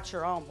gotta watch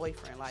your own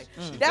boyfriend. Like,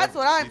 that's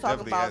what I'm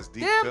talking about. Has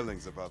deep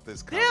feelings about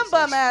this them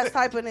bum-ass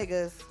type of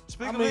niggas.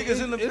 Speaking of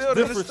niggas in the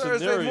building, it's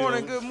Thursday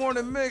morning. Good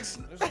morning, Mix.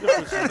 There's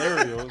different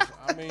scenarios.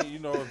 I mean, you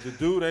know, if the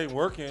dude ain't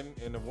working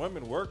and the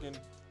woman working,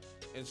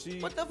 and she...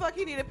 What the fuck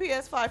he need a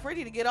PS5 for? He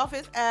need to get off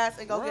his ass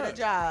and go get a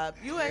job.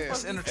 You ain't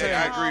supposed to be sitting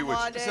at home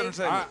all day. It's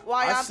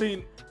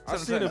entertainment. I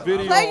seen a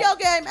video. Play your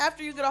game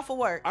after you get off of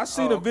work. I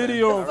seen a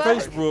video on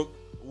Facebook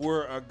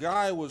where a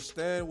guy was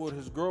staying with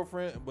his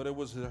girlfriend, but it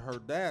was her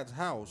dad's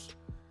house.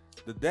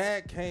 The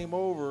dad came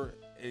over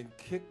and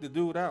kicked the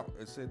dude out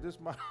and said, "This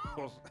is my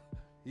house.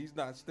 He's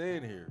not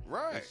staying here."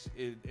 Right.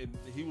 And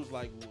he was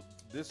like, well,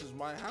 "This is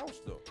my house,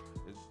 though."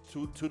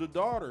 To the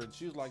daughter, and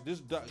she was like,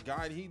 "This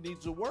guy, he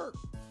needs to work."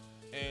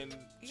 And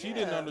she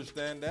didn't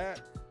understand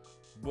that,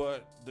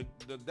 but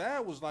the dad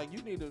was like,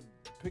 "You need to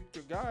pick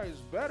your guys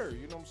better."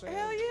 You know what I'm saying?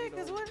 Hell yeah,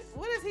 because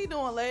what is he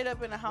doing laid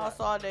up in the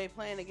house all day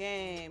playing the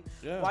game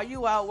while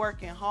you out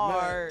working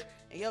hard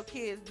and your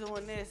kids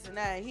doing this and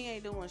that? And he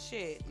ain't doing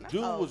shit. No,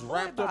 dude was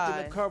wrapped up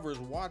in the covers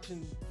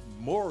watching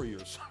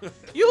Warriors.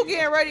 You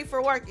getting ready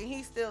for work and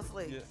he still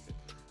asleep. Yeah.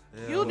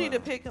 You need to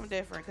pick him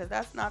different, because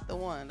that's not the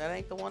one. That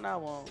ain't the one I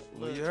want.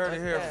 Well, you heard it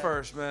here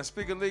first, man.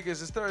 Speaking of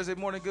leaguers, it's Thursday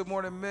morning. Good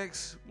morning,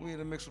 Mix. We in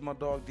the mix with my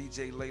dog,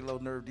 DJ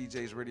Laylo, Nerve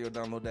DJs Radio.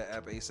 Download that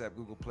app ASAP,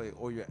 Google Play,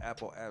 or your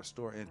Apple App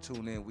Store, and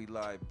tune in. We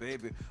live,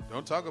 baby.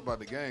 Don't talk about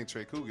the gang.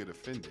 Trey Cool get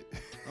offended.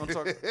 Don't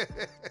talk.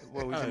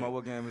 What we talking about?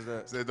 What game is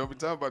that? Said, don't be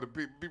talking about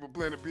the people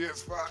playing the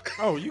PS5.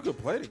 Oh, you can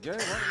play the game.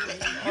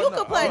 Right? You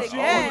can play the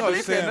game.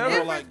 You can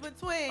never like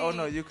between. Oh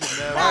no, you can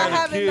never. Not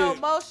having no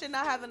motion,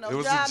 not having no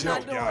job,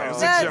 not doing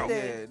nothing.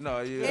 No,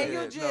 and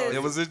you just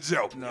it was a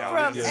joke. From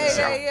 8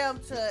 a.m.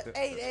 to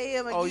 8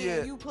 a.m.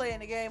 again, you playing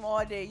the game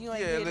all day. You ain't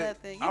getting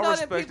nothing. You I know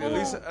respect them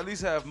people at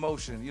least have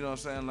motion. You know what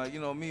I'm saying? Like, you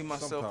know, me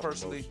myself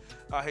personally,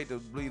 I hate to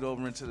bleed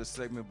over into the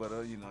segment, but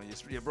you know,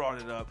 you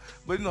brought it up.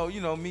 But you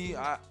know me,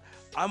 I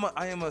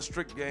am a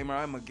strict gamer.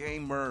 I'm a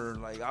gamer.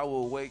 Like, I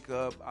will wake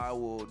up, I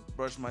will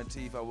brush my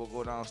teeth, I will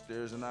go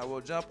downstairs, and I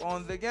will jump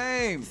on the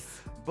game.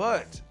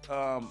 But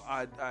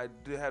I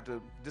do have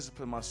to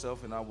discipline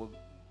myself, and I will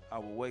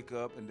wake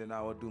up, and then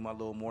I will do my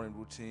little morning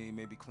routine,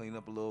 maybe clean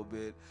up a little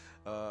bit,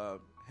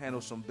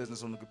 handle some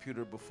business on the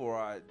computer before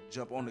I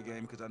jump on the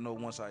game, because I know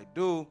once I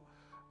do,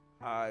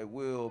 I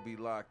will be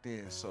locked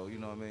in. So, you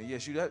know what I mean?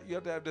 Yes, you have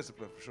to have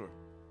discipline, for sure.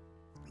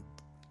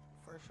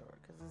 For sure,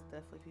 because there's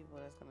definitely people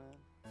that's going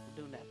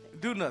to do nothing.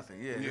 Do nothing,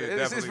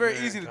 yeah. It's very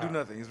easy to do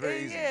nothing. It's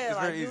very easy. Yeah, it's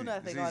like very do easy.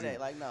 nothing all day.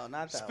 Like, no,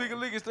 not that. Speaking of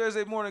league, it's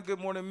Thursday morning. Good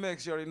morning,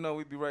 Mix. You already know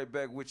we'll be right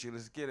back with you.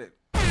 Let's get it.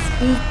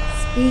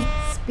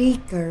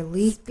 Speaker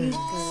leaker.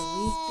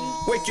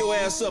 Wake your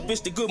ass up. It's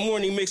the Good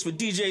Morning Mix with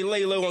DJ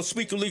Laylo on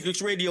Speaker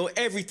Leakers Radio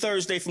every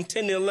Thursday from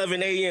 10 to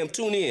 11 a.m.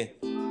 Tune in.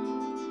 You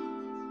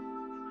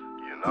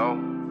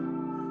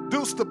know?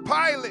 Deuce the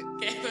Pilot.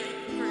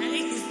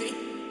 Crazy.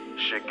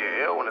 Shit get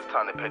ill when it's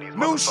time to pay these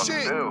New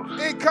motherfucking shit.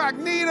 bills.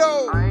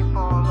 Incognito.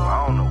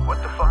 I don't know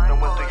what the fuck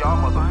done went through y'all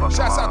motherfuckers.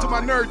 Shouts out to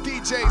my nerd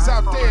DJs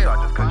out there.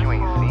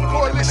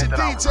 Coalition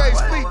DJs,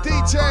 Fleet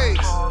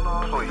DJs.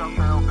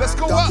 Let's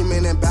go up.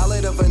 Documented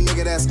ballad of a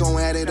nigga that's gon'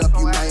 add it up.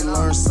 You might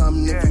learn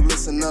something if you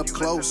listen up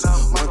close.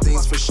 One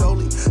thing's for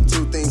surely,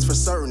 two things for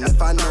certain.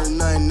 If I know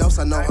nothing else,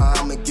 I know how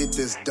I'ma get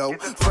this dough.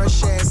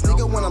 Fresh ass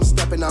nigga when I'm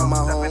stepping out my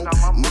home.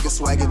 Nigga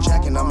swagger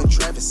jacking, I'm in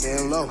Travis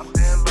saying low.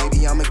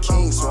 Baby, I'm a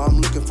king, so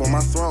I'm looking for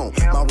my throne.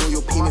 My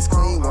royal penis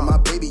clean when my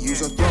baby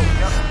use a throat.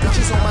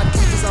 Bitches on my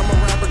divas, I'm a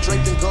rapper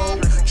draped in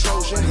gold.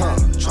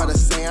 Trojan, try to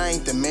say I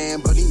ain't the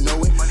man, but he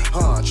know it.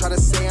 Try to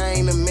say I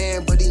ain't a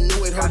man, but he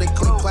knew it. Heard it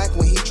click clack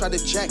when he tried to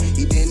check.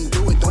 He didn't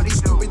do it. Don't be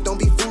stupid, don't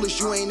be foolish.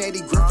 You ain't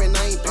Eddie Griffin.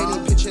 I ain't Penny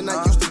pitching.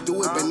 I used to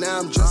do it, but now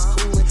I'm just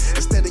cooling.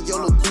 Instead of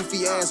your little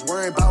goofy ass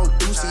worrying about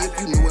Deucey. If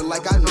you knew it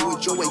like I knew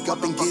it, you'll wake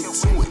up and get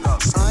to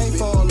it. I ain't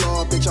fall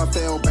off, bitch, I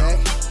fell back.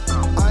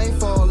 I ain't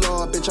fall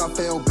off, bitch, I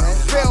fell back.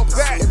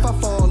 If I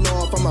fall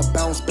off, I'ma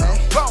bounce back.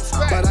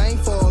 But I ain't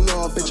fall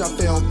off, bitch, I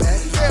fell back.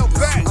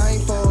 I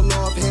ain't fall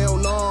off, hell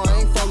no, I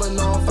ain't falling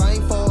off. I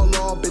ain't fall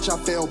off, bitch, I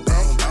fell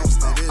back.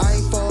 I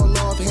ain't fall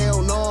off,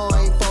 hell no,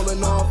 I ain't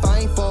falling off. I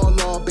ain't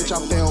fall off, bitch,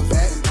 I fell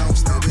back.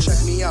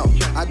 Check me out,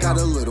 I got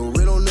a little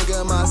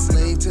nigga, my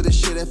slave to the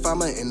shit if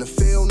I'm in the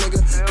field,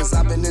 nigga. Cause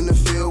I been in the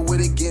field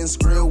with it, getting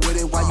skrill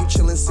with it. While you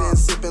chillin', sittin',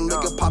 sippin'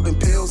 liquor, poppin'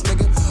 pills,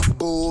 nigga.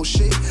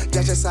 Bullshit,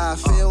 that's just how I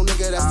feel,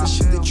 nigga. That's the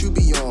shit that you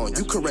be on.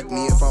 You correct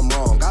me if I'm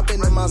wrong. I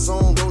been in my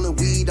zone, rollin'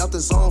 weed out the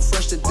zone,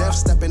 fresh to death,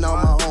 steppin'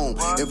 out my home.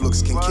 If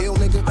looks can kill,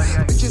 nigga.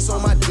 Bitches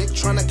on my dick,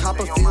 tryna cop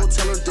a field,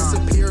 tell her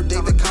disappear,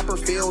 David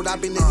Copperfield. I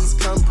been in these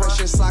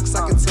compression socks,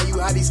 I can tell you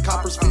how these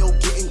coppers feel,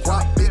 getting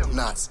guap big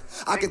knots.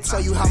 I can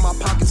tell you how my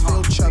pockets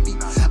feel chubby.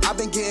 I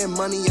been getting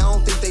money, I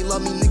don't think they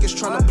love me. Niggas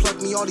tryna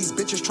pluck me, all these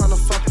bitches tryna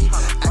fuck me.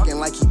 Acting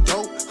like he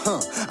dope,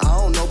 I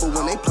don't know, but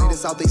when they play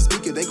this out they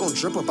speaker, they gon'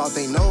 drip about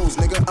they nose,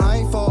 nigga. I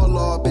ain't fall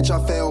off, bitch,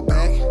 I fell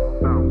back.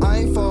 I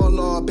ain't fall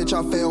off, bitch,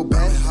 I fell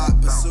back.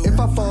 If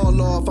I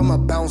fall off, I'ma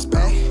bounce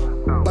back.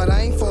 But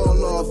I ain't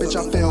fall off, bitch,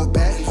 I fell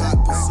back.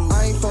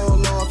 I ain't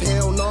fall off,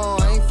 hell no,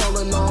 I ain't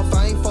falling off.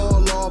 I ain't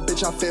fall off,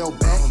 bitch, I fell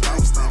back.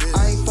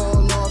 I ain't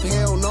fall off,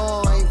 hell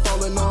no, I ain't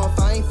falling off.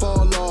 I ain't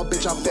fall off,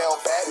 bitch, I fell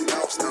back.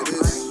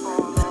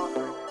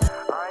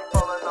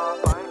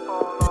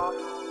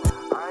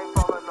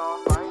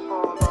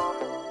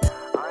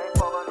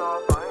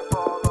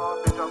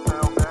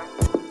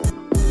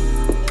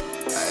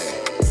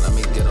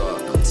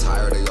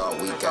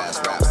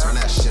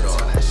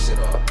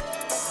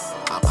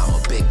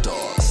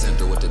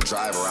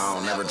 Driver, I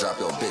don't never drop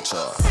your bitch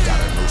up. Got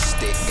a new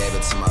stick, gave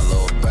it to my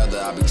little brother.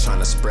 I be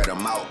tryna spread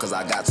them out, cause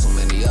I got too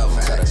many of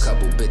them. Cut a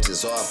couple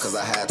bitches off, cause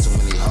I had too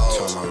many hoes.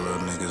 Told my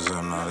little niggas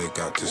up, now they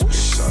got this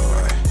bitch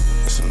alright.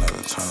 It's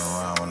another turn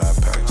around when that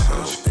pack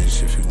touch.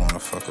 Bitch, if you wanna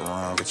fuck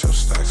around, get your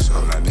stacks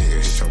up. That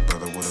nigga hit your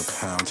brother with a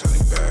pound, tell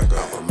him bag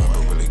up. Remember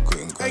really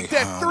good and great. Ain't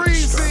that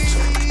 3Z?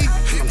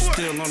 I'm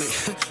still on it,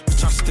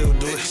 bitch, I still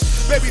do it.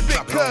 Baby, big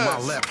Drop it on my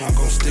lap, I'm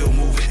gon' still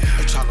move it.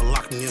 They try to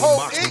lock me in the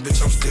box, but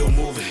bitch, I'm still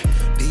moving.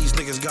 These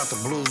niggas got the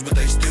blues, but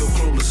they still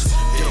clueless.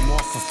 Get them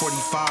off for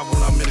 45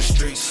 when I'm in the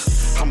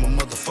streets. I'm a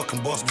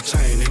motherfucking boss, bitch,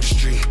 I ain't in the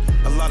street.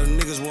 A lot of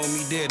niggas want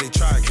me dead, they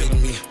tried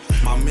killing me.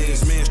 My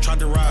mans tried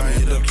to rob me,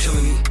 ended up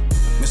killing me.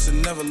 Mr.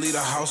 Never leave the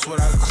house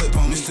without a clip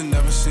on me. Mr.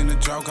 Never seen a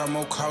drought, got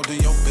more clout than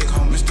your big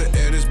homie. Mr.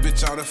 Air this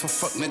bitch out if a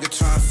fuck nigga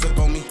tryna flip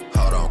on me.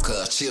 Hold on,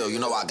 cuz, chill, you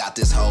know I got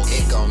this whole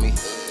ick on me.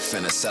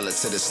 Finna sell it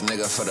to this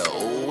nigga for the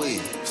ooh-wee.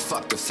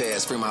 Fuck the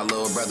feds, free my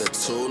little brother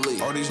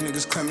Thule. All these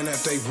niggas claiming that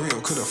they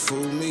real, could've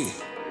fooled me.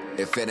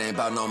 If it ain't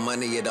about no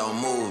money, it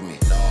don't move me.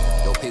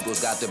 Your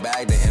people's got the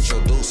bag to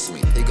introduce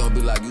me. He gon'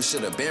 be like, you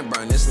should've been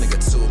burned this nigga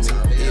to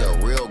me. He a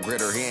real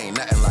gritter, he ain't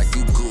nothing like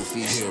you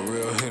goofy. He a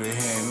real hitter,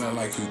 he ain't nothing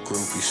like you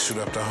groupie. Shoot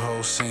up the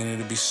whole scene,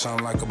 it'll be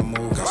something like a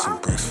move. Got some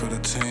bricks for the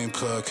team,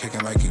 plug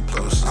kicking like you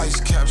close. Ice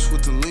caps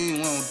with the lean,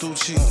 we don't do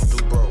cheap.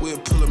 We'll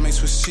pull a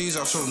mix with cheese,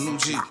 I'll show the new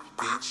Jeep.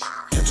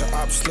 Catch a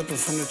op slipping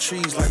from the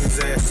trees like his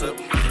ass up.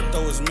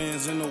 Throw his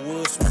mans in the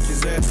woods, smack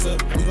his ass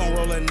up. We gon'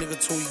 roll that nigga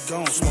till he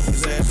gone, smoke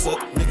his ass up.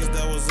 Niggas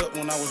that was up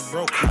when I was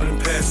broke, I done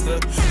passed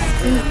up. I'm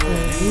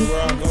paranoid,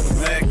 anywhere I go, the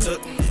mag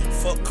tuck.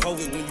 Fuck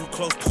COVID when you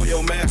close, pull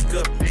your mask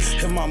up.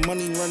 If my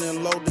money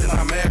running low, then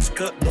I mask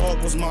cut. Dog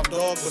was my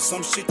dog, but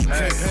some shit you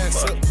can't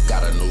pass up.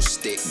 Got a new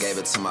stick, gave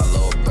it to my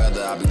little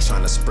brother. I be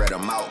tryna spread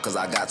them out, cause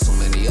I got too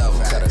many of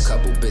them. Cut a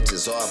couple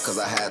bitches off, cause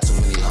I had too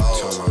many hoes.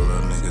 Told my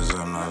little niggas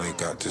up, now they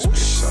got this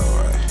bitch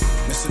alright.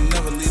 Mr.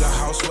 Never leave the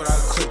house without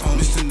a clip on.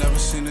 Mr. Never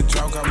seen a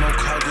drought, got more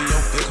clout than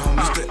your big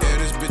homie. Mr. Air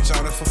this bitch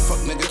out if a fuck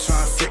nigga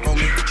tryna flip on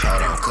me.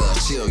 Hold on,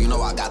 cuz, chill, you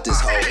know I got this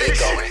whole ick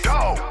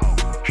going.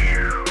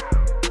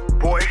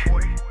 Boy,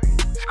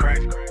 it's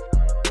crazy.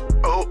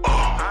 Oh.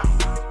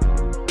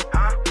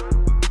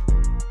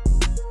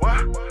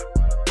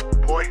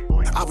 What? Boy.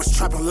 I was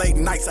trapping late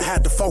nights, I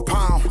had the 4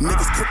 pound.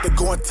 Niggas quick to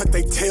go and tuck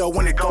they tail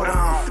when it go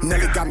down.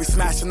 Nelly got me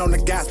smashing on the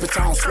gas, bitch,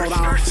 I don't slow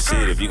down.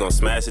 Shit, if you gon'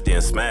 smash it,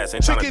 then smash.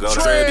 Ain't tryna go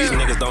there. These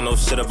niggas don't know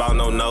shit about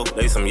no.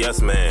 They some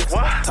yes mans.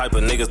 Type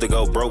of niggas to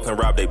go broke and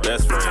rob they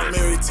best friends. I'm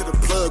married to the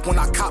plug, when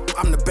I cop,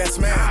 I'm the best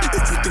man.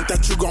 If you think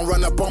that you gon'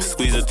 run up on me,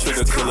 squeeze a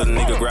trigger, kill a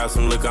nigga, grab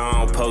some liquor, I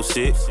don't post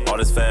shit. All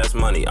this fast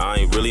money, I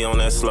ain't really on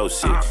that slow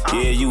shit.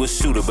 Yeah, you a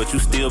shooter, but you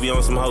still be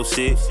on some hoe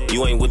shit.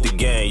 You ain't with the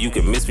gang, you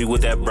can miss me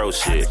with that bro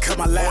shit. Had to cut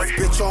my last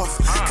bitch off,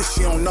 cause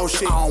she don't know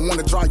shit. I don't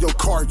wanna drive your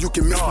car, you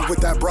can miss me with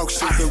that broke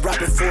shit. I've been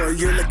rapping for a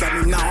year, look at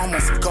me now, I'm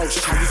on some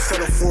ghost shit. You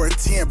settle for a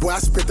 10, boy, I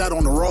spit that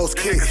on the rose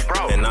kick.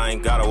 And I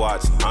ain't gotta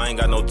watch, I ain't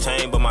got no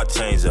chain, but my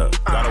chains up.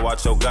 Gotta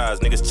watch your guys,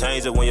 niggas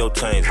change up when your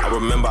chains. I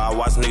remember I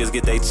watched niggas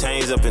get they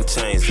chains up and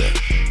chains up.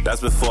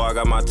 That's before I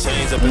got my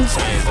chains up and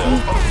chains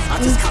up. I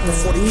just copped a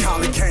 40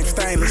 cal and came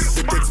stainless.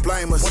 The dicks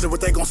blameless. Wonder what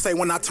they gon' say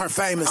when I turn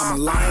famous. I'm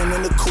a lion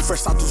in the coop,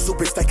 fresh out the zoo,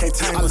 bitch, they can't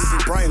tame us.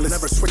 Brainless.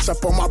 Never switch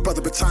up on my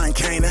brother, but I ain't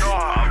Canaan.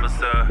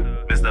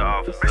 Officer, Mr.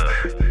 Officer,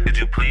 could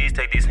you please take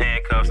take these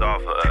handcuffs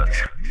off of us.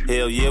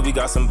 Hell yeah, we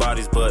got some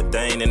bodies, but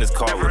they ain't in this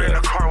car with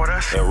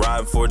us. And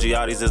riding 4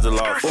 Giottis is the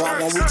law. Well, I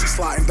won't reach you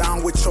sliding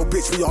down with your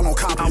bitch. We all on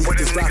copy. If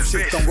this rap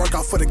shit don't work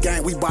out for the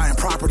gang, we buying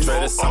property. Trey,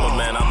 this summer,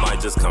 man, I might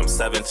just come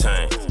 7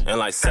 chain and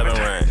like 7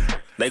 rain.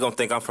 They gon'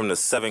 think I'm from the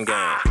 7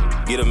 gang.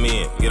 Get them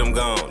in, get them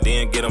gone,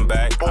 then get them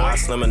back. I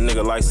slim a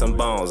nigga like some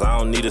bones. I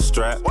don't need a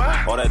strap.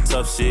 All that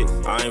tough shit,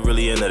 I ain't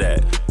really into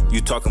that. You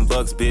talking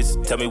bucks,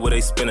 bitch, tell me where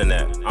they spinning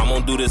at. I'm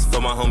gon' do this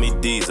for my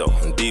homie Diesel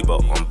and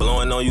Debo. I'm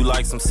blowing on you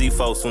like some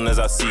C4 soon as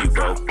I see you,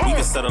 bro. We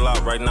can settle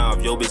out right now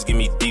if your bitch give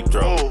me deep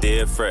throat.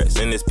 Dead fresh,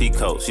 in this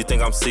peacoat, she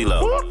think I'm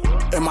CeeLo.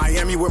 In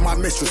Miami with my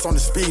mistress on the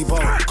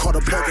speedboat. Call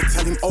the plug and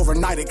tell him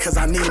overnight it cause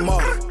I need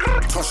more.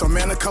 Toss your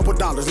man a couple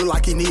dollars, look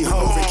like he need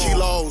hoes and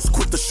kilos.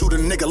 Quick to shoot a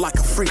nigga like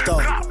a free throw.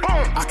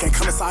 I can't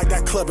come inside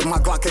that club if my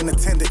Glock ain't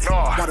attended.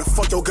 Why the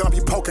fuck your gun be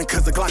poking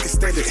cause the Glock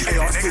extended?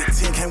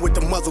 AR-15 came with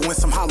the muzzle and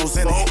some hollows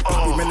in it.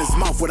 Pop him in his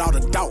mouth without a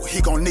doubt, he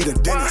gon' need a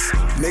dentist,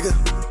 nigga.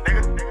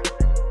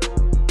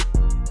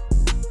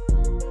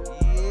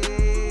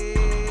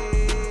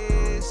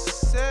 Yes,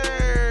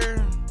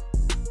 sir.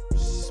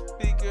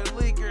 Speaker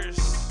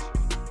leakers.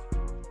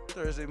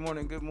 Thursday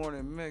morning, good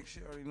morning mix.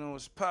 You already know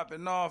what's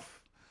popping off.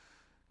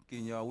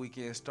 Getting y'all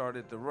weekend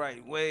started the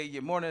right way.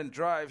 Your morning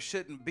drive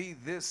shouldn't be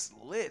this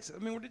lit. I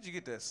mean, where did you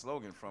get that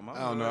slogan from? I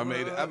don't know. I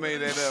made that up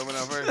when I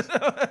first.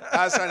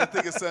 I was trying to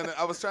think of something.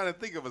 I was trying to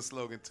think of a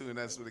slogan too, and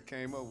that's what it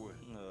came up with.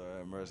 All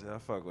right, mercy. I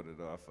fuck with it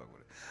though. I fuck with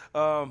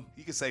it.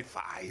 You can say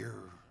fire.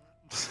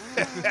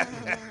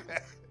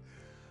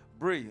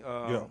 Bree,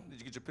 did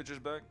you get your pictures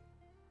back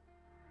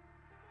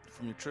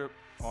from your trip,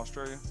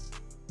 Australia?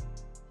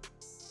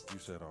 You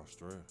said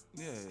Australia.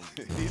 Yeah.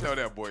 You know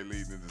that boy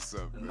leading into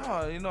something.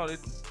 No, you know,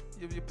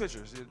 your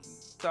pictures.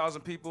 1,000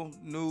 people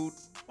nude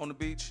on the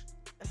beach,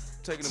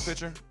 taking a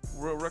picture.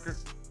 Real record.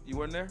 You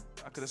weren't there?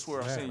 I could have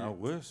swore I seen you. I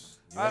wish.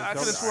 I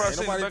could have swore I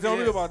seen you. Nobody tell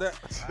me about that.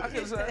 I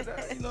could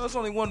have. You know, it's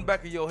only one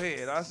back of your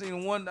head. I seen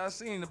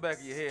the back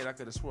of your head. I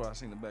could have swore I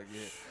seen the back of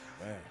your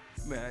head.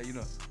 Man, you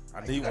know.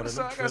 I need one of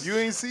them. You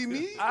ain't see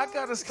me? I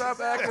gotta stop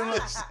acting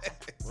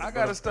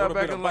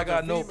like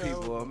I know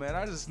people, man.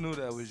 I just knew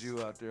that was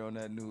you out there on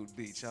that nude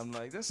beach. I'm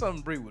like, that's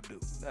something Bree would do.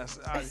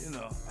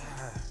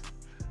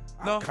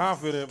 I'm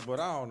confident, but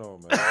I don't know,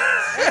 man.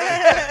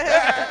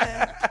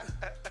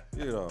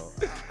 You know,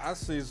 I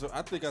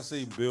think I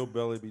seen Bill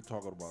Belly be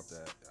talking about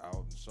that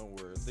out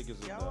somewhere. I think it's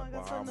in the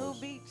Bahamas. Y'all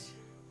want beach?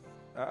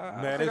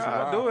 Man, it's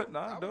I'll do it.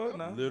 I'll do it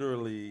now.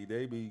 Literally,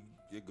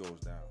 it goes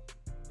down.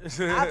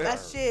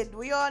 Shit,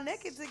 we all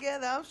naked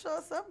together. I'm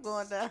sure something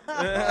going down.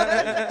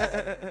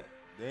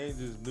 They ain't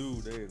just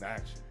nude, they in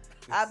action.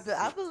 I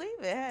believe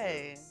it.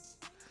 Hey,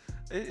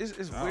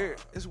 it's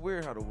weird. It's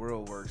weird how the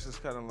world works. It's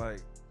kind of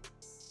like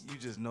you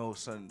just know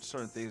certain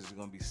things are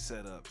gonna be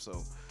set up.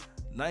 So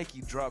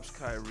Nike drops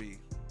Kyrie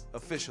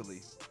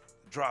officially,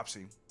 drops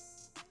him,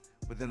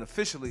 but then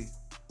officially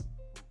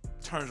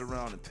turns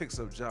around and picks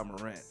up Ja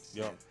Morant.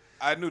 Yep.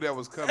 I knew that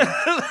was coming.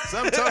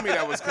 Something told me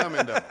that was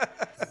coming though.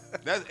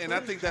 And I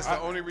think that's the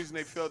only reason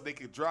they felt they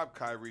could drop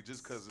Kyrie,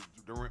 just because of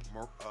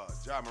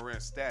Ja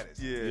Morant's status.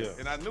 Yeah.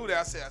 And I knew that.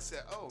 I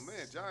said, oh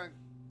man,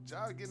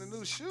 John getting a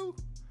new shoe.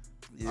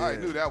 Yeah. I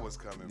knew that was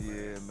coming.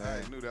 Yeah,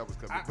 man. I knew that was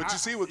coming. But you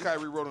see what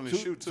Kyrie wrote on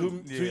his shoe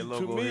too.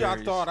 To me,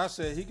 I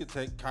said he could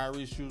take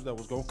Kyrie's shoes that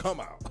was gonna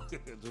come out,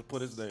 just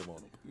put his name on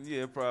them.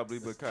 Yeah, probably,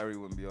 but Kyrie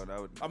wouldn't be on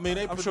that.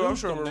 I'm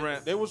sure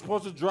Morant. They were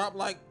supposed to drop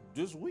like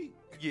this week.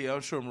 Yeah,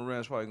 I'm sure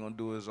Morant's probably gonna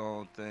do his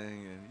own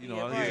thing, and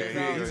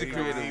he's a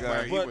creative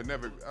guy. He would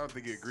never. I don't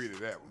think he agreed to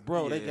that one.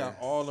 Bro, they got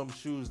all them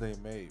shoes they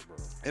made, bro.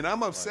 And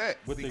I'm upset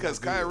because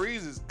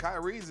Kyrie's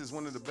is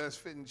one of the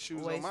best fitting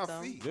shoes on my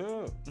feet.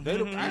 Yeah, you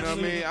know what I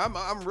mean?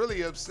 I'm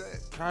really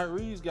upset.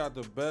 Kyrie's got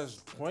the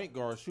best point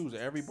guard shoes.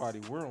 Everybody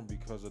wear them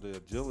because of the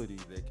agility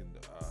they can.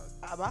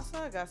 My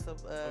son got some.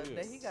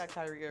 He got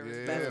Kyrie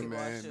Irving's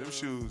basketball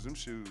shoes. Them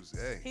shoes.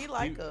 Hey, he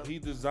like them. He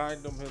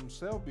designed them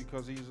himself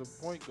because he's a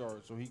point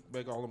guard, so he can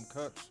make all them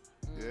cuts.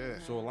 Yeah.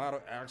 So a lot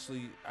of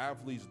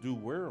athletes do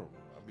wear them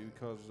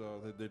because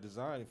they're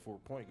designed for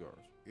point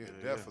guards. Yeah,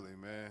 definitely,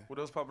 man. What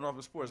else popping off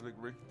in sports, Big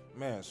Rick?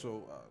 Man,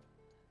 so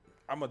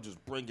I'm gonna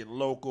just bring it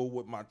local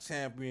with my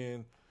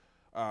champion.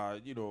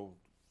 You know,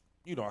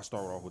 I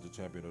start off with the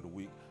champion of the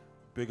week.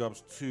 Big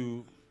ups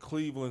to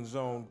Cleveland's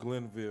own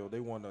Glenville. They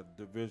won a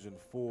Division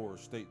IV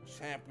state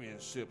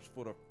championships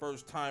for the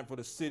first time for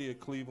the city of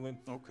Cleveland.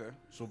 Okay.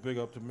 So big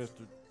up to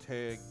Mr.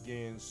 Ted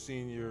Ginn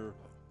Sr.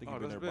 I think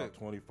he's been there about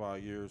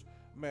 25 years.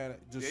 Man,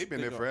 just he's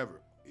been there forever.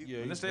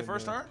 Yeah, this their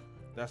first time?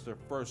 That's their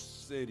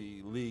first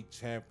city league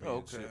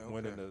championship,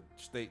 winning the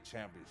state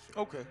championship.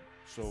 Okay.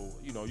 So,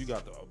 you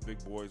got the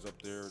big boys up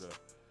there, the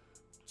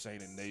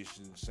St.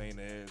 Ignatius, St.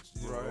 Ed's,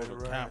 all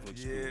the Catholic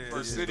schools.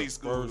 First city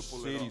school.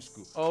 First city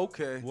school.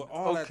 Okay. With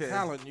all that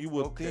talent, you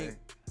would think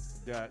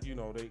that,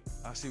 they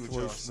I see what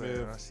Troy y'all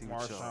Smith, saying.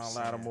 Marshawn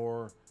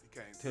Lattimore,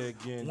 Ted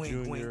Ginn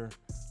Jr., wink.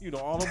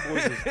 All them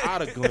boys is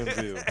out of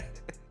Glenville.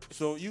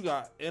 So you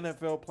got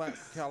NFL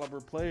caliber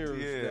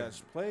players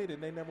that's played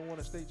and they never won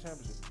a state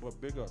championship.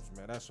 But big ups,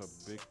 man. That's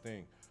a big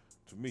thing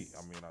to me.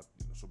 I mean,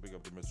 so big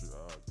up to Mr.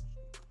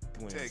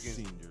 Glenn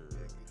Senior.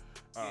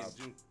 Glenn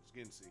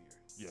Senior.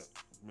 Yeah,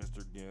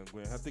 Mr.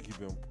 Glenn. I think he's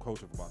been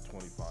coaching for about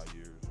 25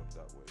 years up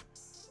that way.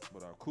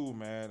 But cool,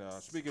 man.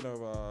 Speaking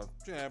of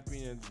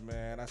champions,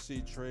 man, I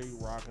see Trey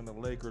rocking the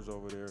Lakers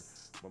over there,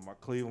 but my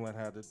Cleveland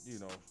had to,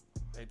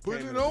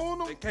 put it on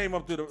them. They came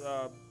up to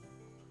the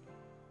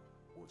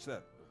what's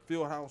that?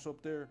 Field house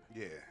up there.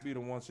 Yeah. Beat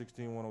them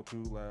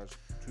 116-102 last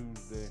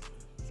Tuesday.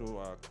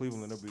 So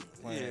Cleveland, they'll be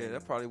playing. Yeah,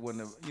 that probably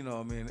wouldn't have,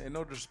 and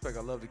no disrespect,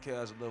 I love the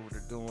Cavs, I love what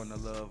they're doing, I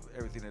love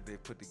everything that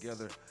they've put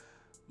together.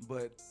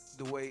 But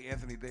the way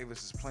Anthony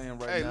Davis is playing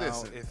right now,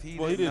 listen. if he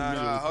did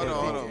not,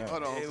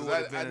 hold on.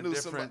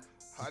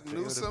 I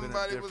knew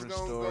somebody was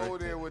going to go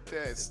there with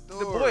that story.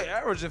 The boy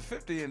averaging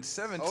 50 and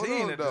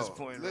 17 at this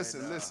point.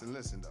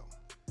 Listen, though.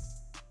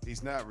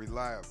 He's not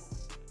reliable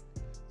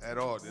at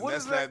all. What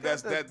does that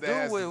have to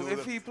do with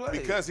if he plays?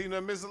 Because he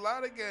done missed a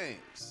lot of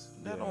games.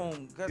 He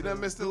done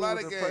missed a lot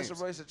of games.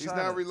 He's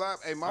not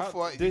reliable. Hey, my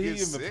fault. Did he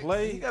even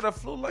play? He got a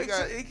flu like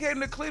he came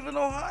to Cleveland,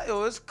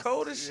 Ohio. It's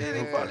cold as shit.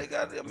 He probably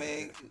got. You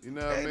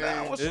know what I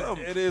mean? What's up?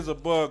 It is a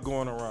bug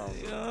going around.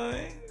 You know what I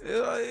mean?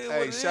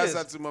 Hey, shouts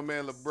out to my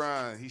man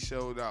LeBron. He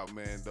showed out,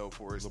 man, though,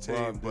 for his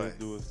team. But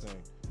do his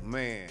thing.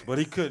 Man. But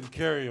he couldn't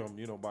carry him,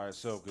 by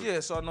himself. Yeah,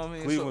 so I know what I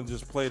mean. Cleveland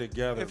just play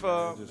together. If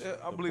I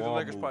believe the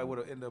Lakers probably would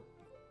have ended up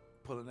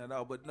pulling that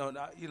out, but no,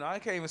 I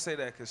can't even say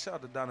that because shout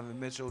out to Donovan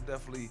Mitchell,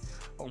 definitely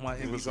on my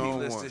MVP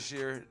list this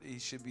year. He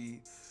should be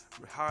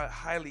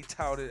highly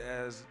touted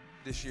as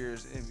this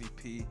year's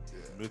MVP. Yeah.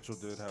 Mitchell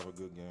did have a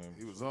good game.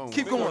 He was on.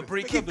 Keep going,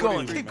 Bree. Keep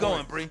going, Bree.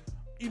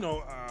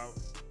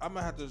 I'm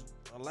gonna have to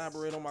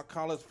elaborate on my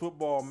college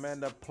football, man.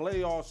 The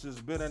playoffs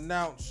has been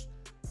announced,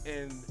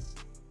 and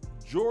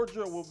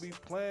Georgia will be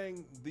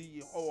playing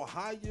the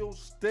Ohio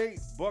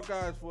State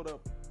Buckeyes for the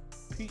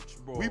Peach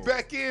Bowl. We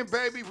back in,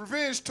 baby.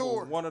 Revenge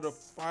tour. One of the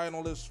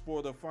finalists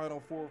for the Final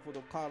Four for the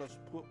college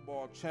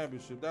football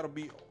championship. That'll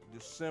be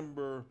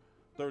December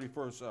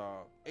 31st.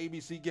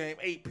 ABC game,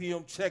 8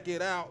 p.m. Check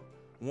it out.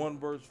 1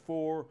 versus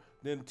 4.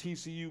 Then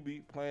TCU be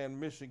playing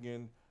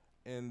Michigan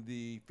in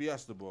the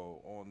Fiesta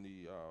Bowl on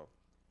the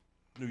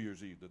New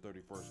Year's Eve, the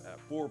 31st, at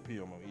 4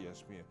 p.m. on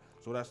ESPN.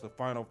 So that's the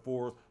Final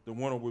Four. The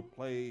winner will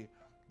play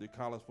the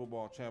college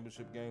football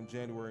championship game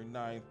January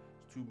 9th.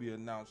 To be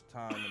announced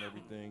time and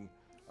everything.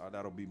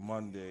 That'll be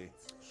Monday.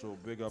 So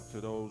big up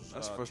to those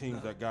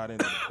teams that got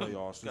into the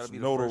playoffs. It's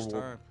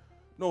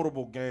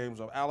notable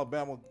games.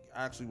 Alabama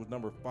actually was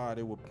number 5.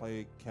 They would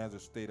play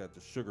Kansas State at the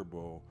Sugar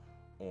Bowl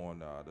on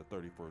the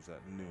 31st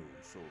at noon.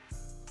 So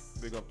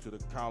big up to the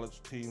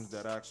college teams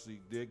that actually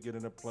did get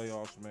in the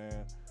playoffs,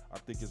 man. I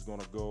think it's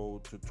going to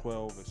go to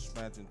 12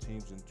 expansion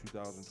teams in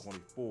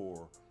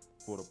 2024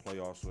 for the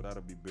playoffs. So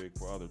that'll be big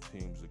for other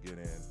teams to get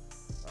in.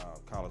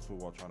 College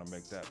football trying to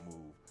make that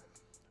move.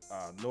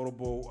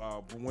 Notable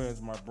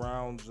wins. My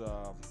Browns,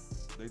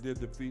 they did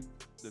defeat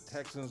the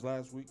Texans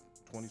last week,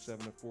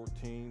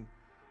 27-14.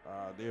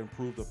 They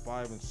improved to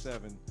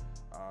 5-7.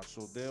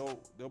 So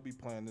they'll be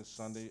playing this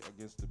Sunday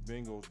against the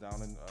Bengals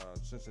down in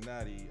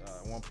Cincinnati,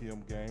 1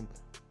 p.m. game.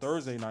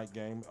 Thursday night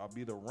game.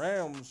 Be the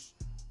Rams.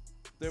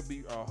 They'll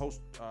be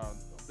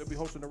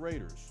hosting the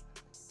Raiders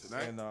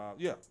tonight. And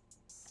yeah.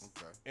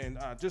 Okay. And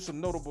just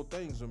some notable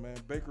things, man.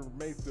 Baker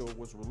Mayfield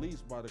was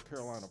released by the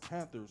Carolina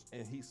Panthers,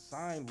 and he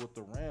signed with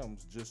the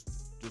Rams just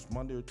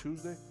Monday or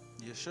Tuesday.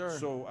 Yes, sure.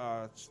 So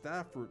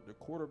Stafford, the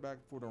quarterback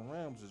for the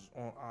Rams, is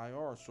on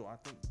IR. So I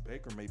think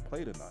Baker may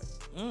play tonight.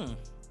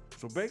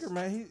 So Baker,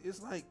 man,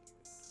 it's like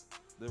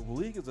the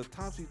league is a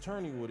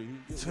topsy-turvy with it. He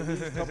gets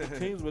a couple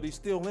teams, but he's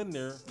still in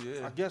there.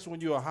 Yeah. I guess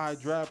when you're a high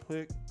draft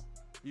pick,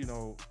 you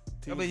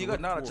got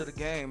knowledge of the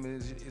game.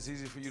 It's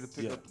easy for you to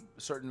pick up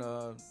certain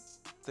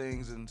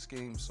things and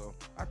schemes. So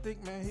I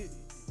think, man,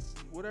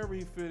 whatever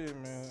he fit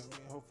in, man,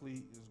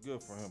 hopefully it's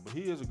good for him. But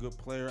he is a good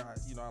player. I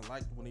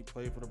liked when he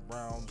played for the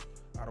Browns.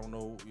 I don't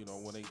know,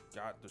 when they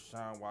got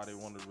Deshaun, why they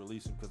wanted to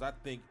release him. Because I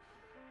think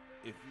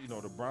if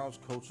the Browns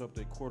coach up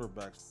their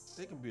quarterbacks,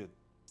 they can be a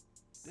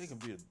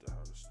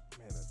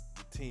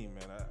team,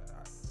 man.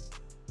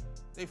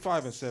 They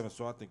 5-7,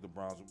 so I think the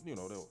Browns,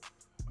 they'll.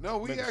 No,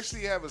 we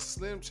actually have a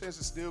slim chance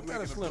of still making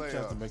the playoffs.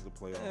 Chance to make the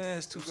playoffs. Yeah,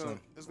 it's too slim.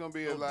 It's gonna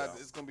be a lot.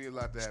 It's gonna be a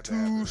lot to have.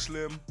 Too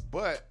slim.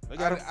 But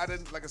I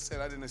didn't, like I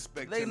said, I didn't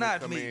expect them to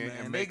come in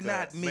and make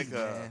an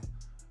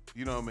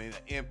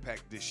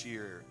impact this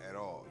year at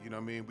all. You know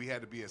what I mean? We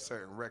had to be a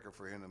certain record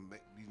for him to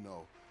make,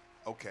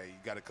 okay, you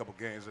got a couple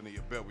games under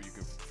your belt where you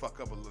can fuck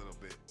up a little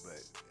bit,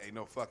 but ain't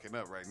no fucking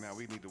up right now.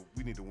 We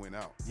need to win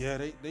out. Yeah,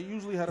 they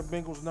usually had a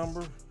Bengals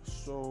number,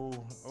 so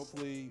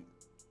hopefully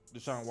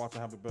Deshaun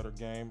Watson have a better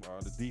game.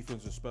 The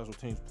defense and special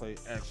teams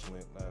played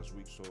excellent last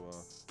week, so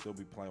they'll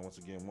be playing once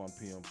again 1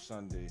 p.m.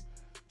 Sunday.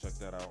 Check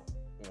that out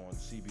on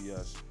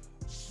CBS.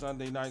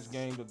 Sunday night's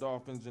game, the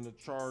Dolphins and the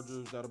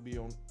Chargers. That'll be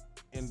on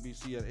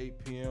NBC at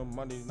 8 p.m.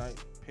 Monday night,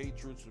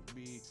 Patriots will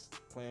be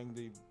playing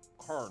the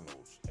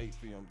Cardinals, 8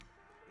 p.m.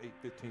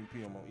 8:15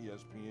 p.m. on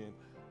ESPN.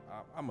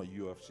 I'm a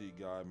UFC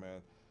guy,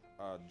 man.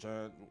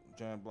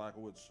 Jan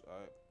Blachowicz,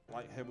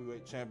 light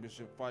heavyweight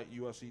championship fight,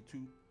 UFC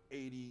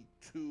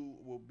 82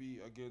 will be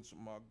against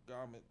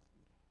Magomed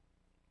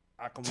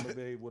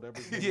Ankalaev, whatever.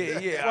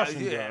 Yeah.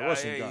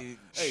 Russian guy.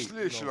 Hey,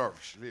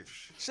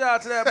 shout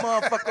out to that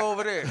motherfucker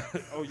over there.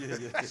 Oh yeah.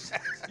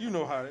 You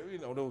know how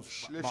those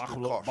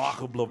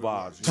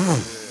baklava's.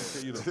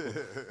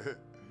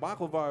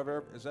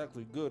 Baklava is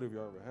actually good if you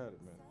ever had it,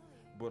 man.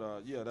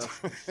 But yeah, that's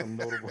some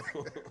notable.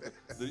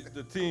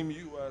 The Team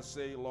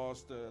USA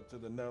lost to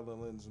the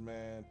Netherlands,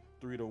 man,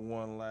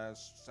 3-1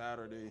 last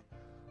Saturday.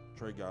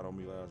 Trey got on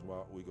me last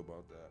week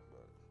about that.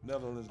 But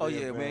Netherlands. Oh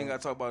yeah, we ain't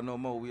got to talk about it no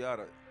more. We out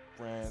of it.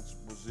 France,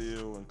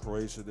 Brazil, and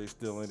Croatia, they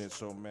still in it.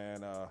 So,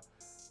 man,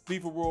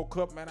 FIFA World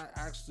Cup, man, I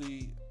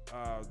actually,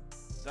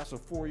 that's a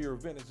 4-year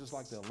event. It's just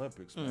like the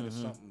Olympics, man. It's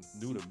something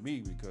new to me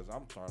because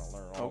I'm trying to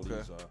learn all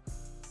these,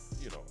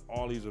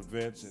 all these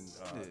events. And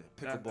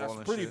that's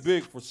pretty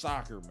big for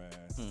soccer,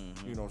 man.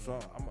 You know, so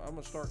I'm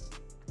going to start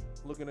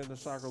looking into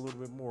soccer a little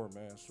bit more,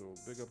 man. So,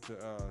 big up to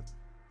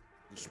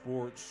the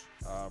sports.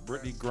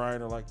 Brittany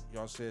Griner, like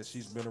y'all said,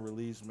 she's been a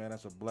release, man.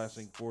 That's a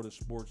blessing for the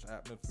sports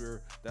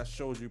atmosphere. That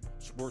shows you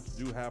sports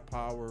do have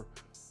power,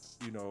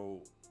 to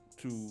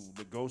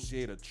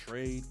negotiate a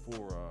trade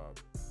for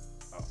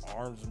an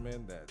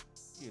armsman that,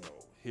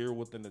 here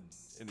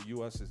in the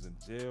U.S. is in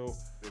jail.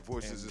 Their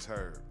voices is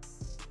heard.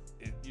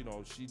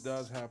 She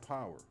does have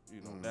power.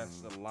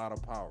 That's a lot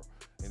of power.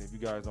 And if you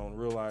guys don't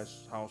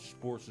realize how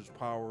sports is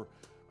power,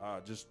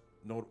 just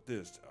note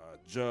this.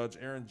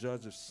 Aaron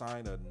Judge has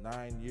signed a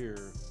 9-year,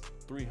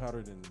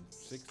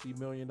 $360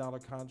 million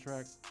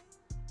contract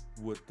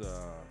with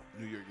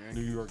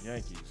New York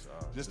Yankees.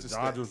 The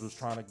Dodgers was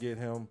trying to get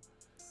him,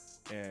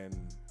 and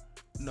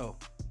no,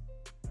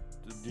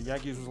 the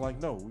Yankees was like,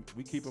 no,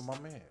 we keeping my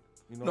man.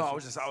 I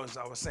was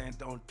saying,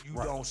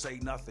 don't say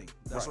nothing.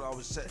 That's what I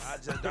was saying.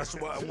 That's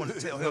what I want to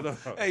tell him.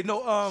 Hey,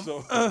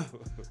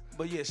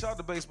 but yeah, shout out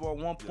to baseball.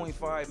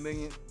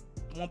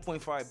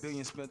 1.5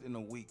 billion spent in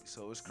a week,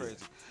 so it's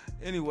crazy.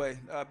 Yeah. Anyway,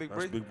 Big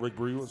Break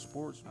with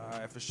sports. Man. All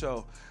right, for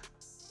sure.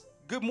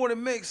 Good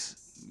morning, Mix.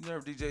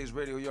 Nerve DJs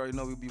Radio. You already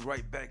know we'll be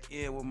right back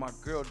in with my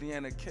girl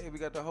Deanna K. We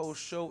got the whole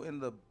show in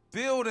the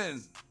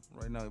building.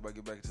 Right now, we about to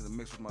get back into the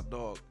mix with my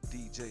dog,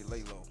 DJ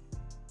Laylo.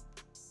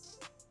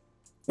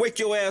 Wake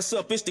your ass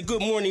up. It's the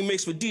Good Morning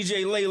Mix with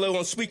DJ Laylo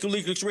on Speaker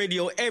Lyrics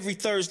Radio every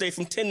Thursday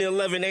from 10 to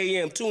 11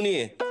 a.m. Tune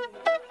in.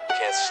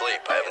 Can't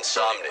sleep. I have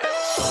insomnia.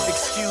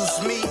 Excuse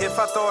me if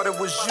I thought it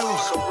was you.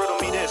 So riddle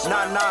me this.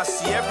 Nah,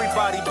 see,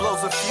 everybody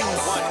blows a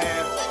fuse. One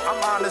hand.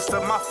 I'm honest,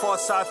 of my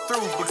faults I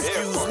threw.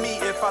 Excuse me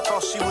if I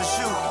thought she was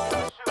you.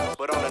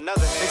 But on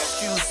another hand.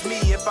 Excuse me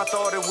if I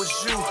thought it was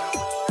you.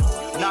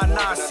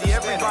 Nah, see,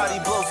 everybody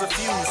blows a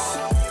fuse.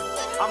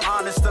 I'm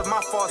honest, of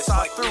my faults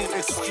I threw.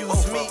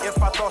 Excuse me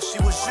if I thought she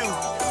was you.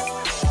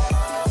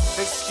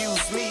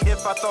 Excuse me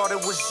if I thought it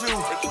was you.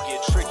 It can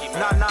get tricky,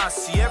 man. Nah,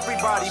 see,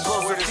 everybody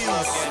blows a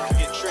fuse.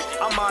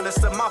 I'm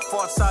honest, of my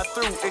faults I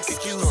threw.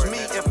 Excuse me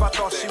if I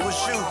thought she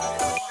was you.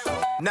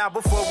 Now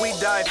before we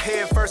dive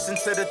head first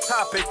into the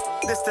topic,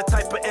 this the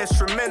type of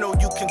instrumental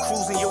you can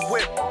cruise in your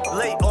whip.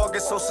 Late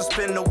August, so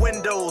suspend the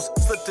windows.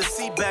 Flip the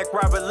seat back,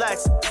 ride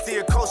relax.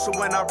 Steer kosher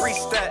when I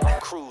reach that.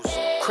 Cruise.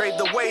 Crave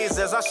the ways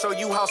as I show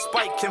you how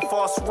spike can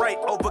force right.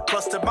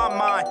 Overclustered my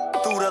mind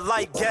through the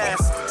light gas.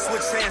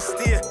 Switch hand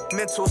steer,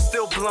 mental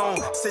still blown.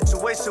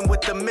 Situation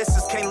with the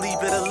missus, can't leave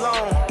it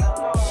alone.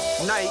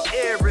 Night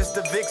air is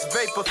the Vicks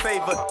vapor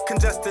favor.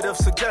 Congested of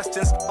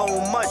suggestions,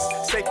 own much.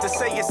 Safe to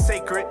say it's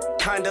sacred.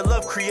 Kinda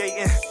love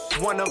creating,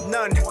 one of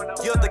none.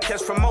 You're the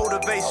catch for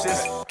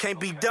motivations. Can't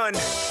be done.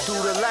 Do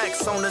the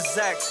lax on the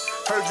Zax.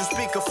 Heard you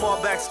speak of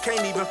fallbacks,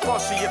 can't even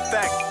foster your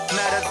back.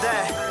 Matter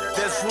that,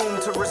 there's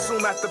room to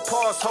resume at the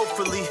pause,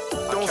 hopefully.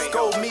 Don't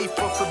scold me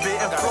for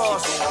forbidden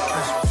flaws.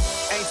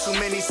 Ain't too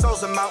many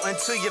souls amounting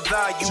to your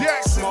value.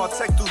 Small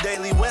tech through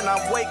daily when I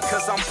wake,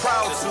 cause I'm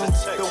proud to.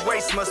 The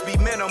waste must be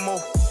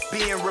minimal.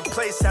 Being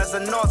replaced has a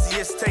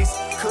nauseous taste.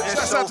 Couldn't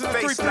show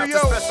face, not to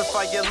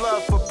specify your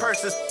love for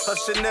purses. Of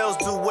Chanel's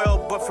do well,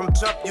 but from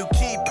jump you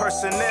keep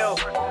personnel.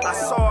 I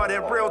saw it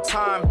in real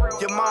time.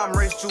 Your mom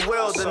raised you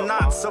well. The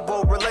knots of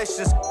old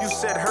relations you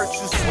said hurt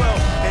you swell.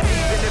 And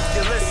even if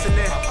you're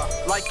listening,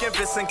 like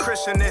infants and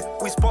christening,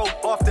 we spoke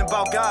often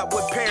about God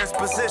with parents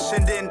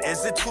positioned in.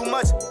 Is it too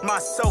much?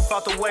 Myself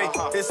out the way.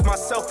 It's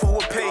myself who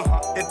will pay.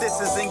 If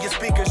this is in your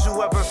speakers,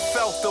 you ever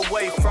felt the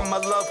way from a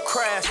love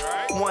crash?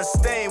 One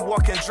stain,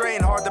 walking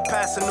drain, hard to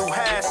pass a new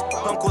hash.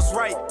 Uncle's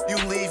right, you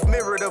leave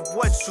mirrored of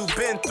what you've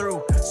been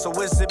through. So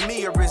is it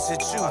me or is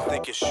it you? I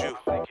think it's you.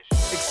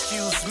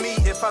 Excuse me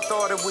if I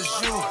thought it was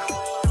you.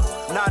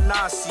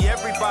 Nah, see,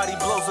 everybody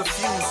blows a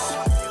fuse.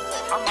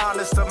 I'm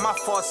honest, of my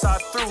faults I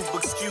threw.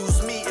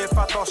 Excuse me if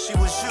I thought she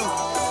was you.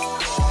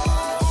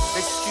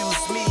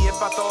 Excuse me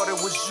if I thought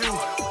it was you.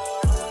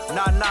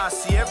 Nah,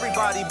 see,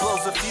 everybody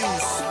blows a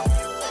fuse.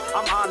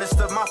 I'm honest,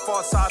 of my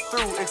faults I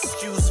threw.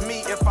 Excuse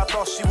me if I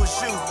thought she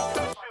was you.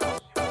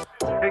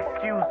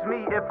 Excuse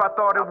me if I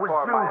thought it was you.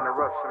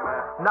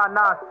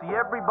 Nah, see,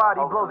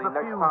 everybody blows a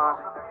fuse.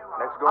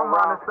 I'm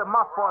honest that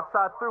my faults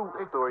I through.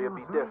 Story would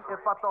be different. If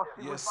I thought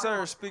she Yes,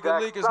 sir. Speaker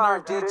Leakers,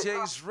 Nerve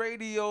DJs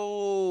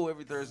Radio.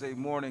 Every Thursday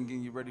morning,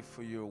 getting you ready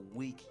for your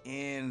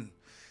weekend.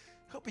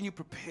 Helping you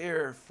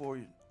prepare for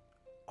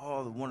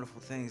all the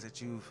wonderful things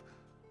that you've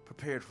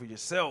prepared for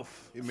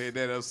yourself. He made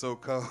that up so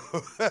cold.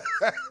 That's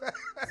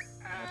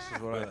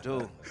what I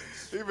do.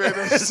 He made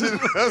that shit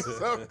up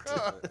so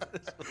cold.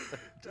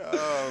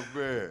 Oh,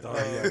 man. Oh,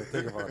 yeah,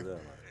 think about that.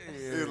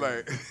 He's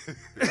like,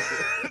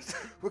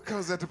 what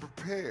comes after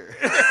prepare?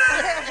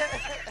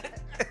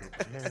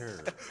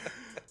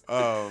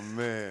 Oh,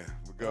 man.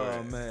 Go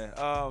ahead. Man.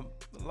 A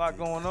lot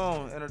going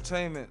on.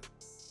 Entertainment.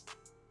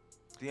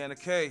 Deanna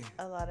K.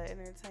 A lot of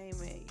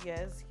entertainment.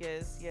 Yes.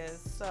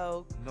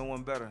 So. No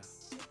one better.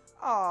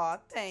 Aw,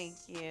 thank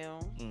you.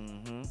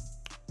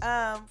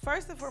 Mm-hmm.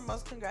 First and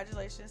foremost,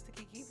 congratulations to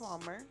Keke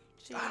Palmer.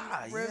 She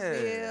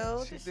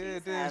revealed yeah. She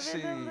did, didn't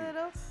she?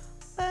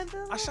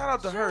 I shout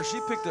out to her. She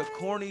picked a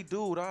corny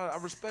dude. I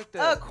respect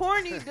that. A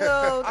corny dude.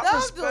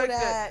 Don't do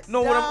that.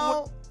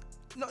 No,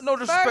 no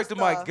disrespect to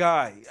my off.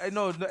 guy.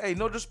 No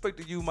disrespect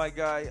to you, my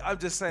guy. I'm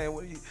just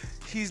saying,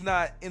 he's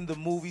not in the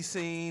movie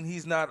scene.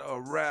 He's not a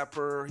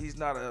rapper. He's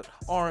not an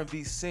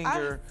R&B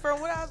singer.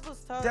 From what I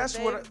was told,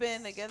 they've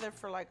been together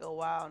for like a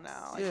while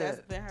now. Like, yeah.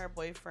 That's been her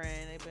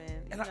boyfriend. They've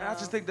been. And I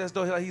just think that's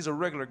though he's a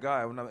regular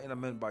guy. And I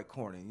meant by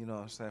corny. You know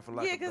what I'm saying? For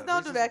because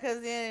don't do that.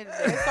 Because then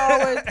it's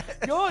always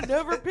y'all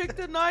never picked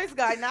a nice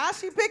guy. Now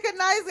she pick a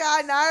nice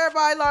guy. Now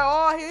everybody like,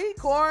 oh, he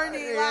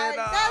corny.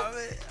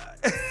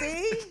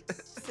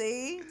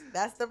 See,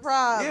 that's the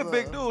problem. Yeah,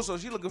 big dude. So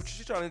she's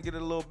trying to get a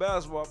little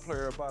basketball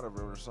player up out of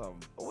her or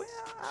something. Well,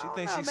 she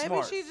thinks she's maybe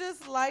smart. She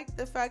just liked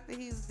the fact that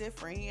he's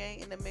different. He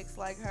ain't in the mix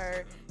like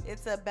her.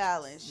 It's a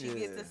balance. She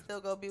gets to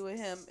still go be with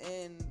him,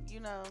 and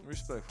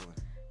respectfully.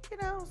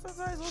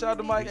 Sometimes. Shout out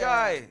to my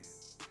guy.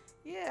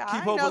 Yeah,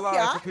 keep hope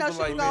alive for people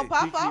like me.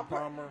 Keke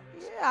Palmer.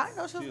 Yeah, I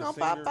know she was gonna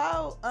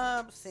pop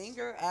out.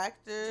 Singer,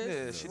 actor.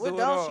 Yeah, she what do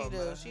don't it she all, do?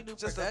 man. She do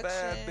just production.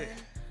 a bad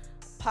bitch.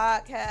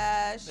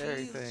 Podcast.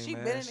 Everything, she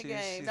man. been in the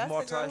game. She's That's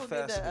the girl who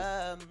did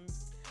multifaceted.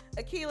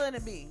 the Akilah and the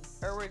Bee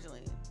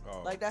originally.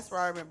 Oh. Like that's where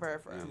I remember her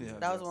from. Yeah,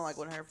 that was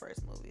one of her first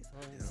movies.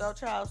 So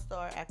child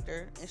star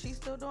actor, and she's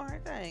still doing her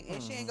thing,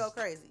 and she ain't go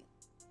crazy.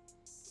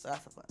 So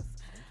that's a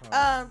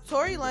plus.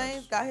 Tory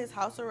Lanez got his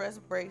house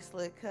arrest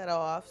bracelet cut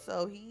off,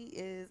 so he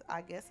is,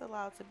 I guess,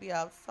 allowed to be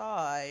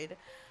outside.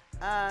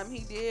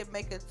 He did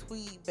make a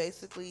tweet,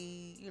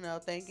 basically,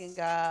 thanking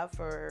God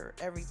for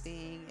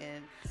everything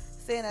and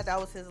saying that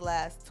was his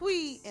last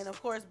tweet. And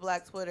of course,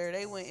 Black Twitter,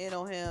 they went in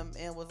on him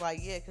and was like,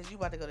 "Yeah, because you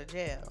about to go to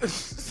jail."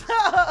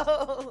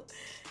 So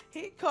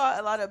he caught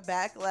a lot of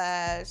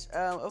backlash,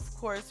 of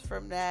course,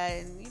 from that.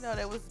 And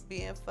they was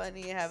being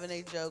funny and having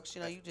their jokes.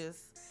 You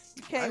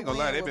can't. I ain't gonna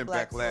lie, they've been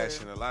backlashing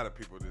Twitter. a lot of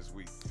people this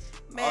week.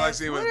 Man, all I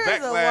see was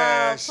Twitter's backlash. A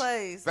wild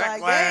place.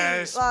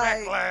 Backlash.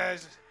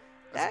 Backlash.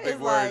 That's that a big is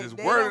word. It's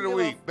word of the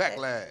week.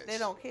 Backlash. They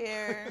don't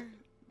care.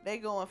 They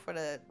going for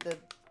the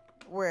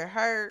where it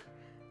hurt.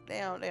 They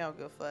don't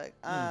give a fuck.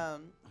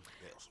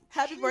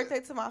 Happy birthday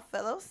to my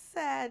fellow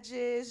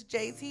Sagittarius.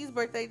 JT's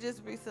birthday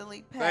just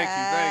recently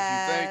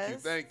passed.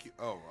 Thank you.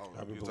 Oh,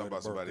 you talking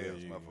about somebody else?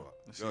 My fault.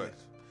 Go ahead.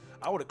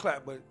 I would have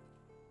clapped, but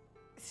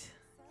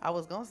I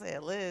was gonna say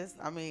a list.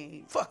 I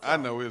mean, fuck. I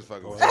know it's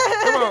fucking.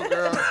 Come on,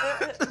 girl.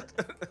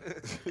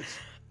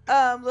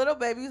 Little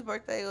baby's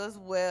birthday as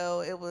well.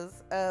 It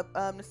was the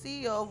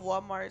CEO of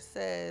Walmart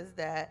says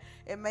that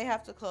it may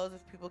have to close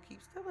if people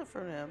keep stealing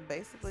from them.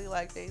 Basically,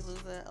 like they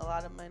losing a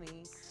lot of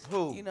money.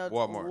 Who?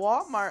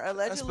 Walmart allegedly.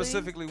 That's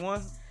specifically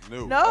one.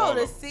 No,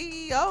 the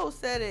CEO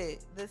said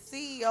it. The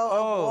CEO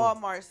of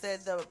Walmart said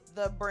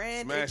the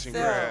brand Smash and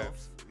itself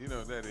grabs. You know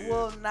what that is.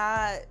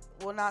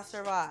 will not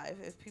survive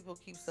if people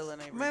keep stealing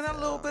their Man, that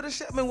resale. little bit of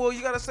shit. I mean, well,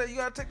 you gotta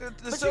take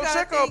the self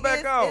checkout checkout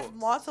back out. It's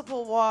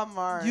multiple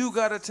Walmarts. You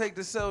gotta take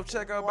the self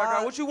checkout back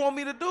out. What you want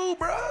me to do,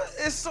 bro?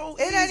 It's so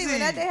easy. It ain't even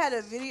that. They had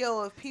a video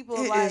of people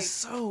is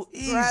so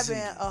easy. grabbing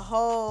a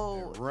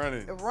whole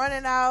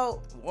running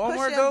out, Walmart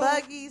pushing though?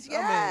 buggies.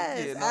 Yes,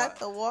 I mean, at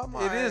the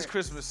Walmart. It is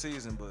Christmas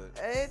season, but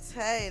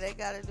they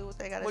gotta do what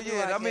they gotta do.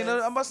 I mean,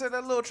 I'm about to say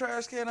that little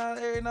trash can out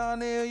every now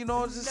and then.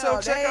 Just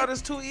self checkout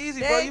is too easy,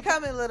 they bro. Ain't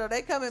coming little.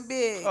 They coming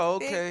big. Oh,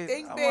 okay.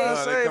 Think I big. want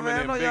to say, man,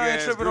 I know y'all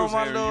ain't tripping on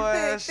my little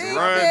ass. Think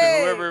run big.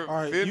 and whoever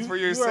Right, bid you, for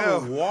you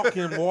yourself. ever walk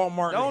in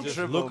Walmart Don't and just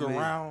trip look on me.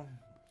 around?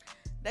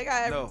 They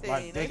got No. everything.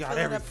 Like, they got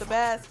filling every up the fucking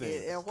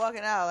basket thing. and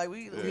walking out like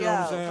we You know what I'm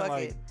out. saying? Fuck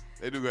Like, it.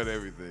 They do got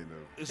everything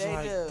though. It's They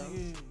like, do.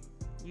 yeah.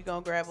 You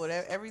gonna grab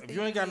whatever everything. If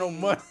you ain't got no need.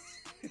 money.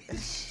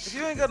 If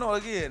you ain't got no,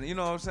 again, you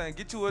know what I'm saying?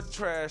 Get you a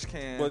trash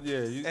can. But yeah,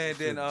 and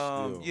then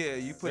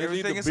you put They need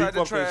everything to inside beef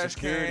the up their trash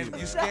security, can. man.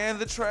 You scan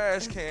the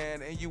trash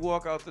can and you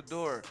walk out the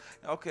door.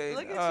 Okay,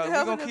 Look at you we're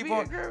helping gonna to keep be a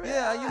on. girl.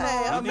 Yeah, you know,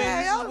 Hey, I mean, okay, this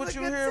that is was what a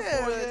you're good here tip,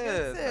 for. a good Yeah,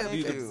 tip. thank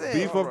Need to you.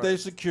 beef up Alright. their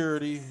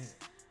security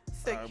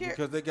Secure.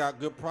 because they got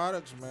good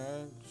products,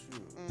 man.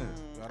 Shoot.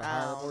 Gotta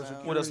hire more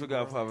security. What else we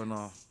got popping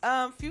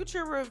on?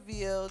 Future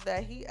revealed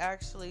that he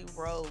actually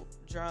wrote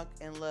Drunk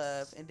in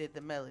Love and did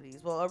the melodies.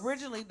 Well,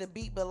 originally the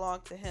beat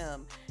belonged to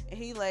him and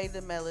he laid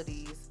the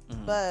melodies,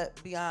 but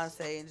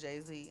Beyonce and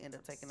Jay-Z ended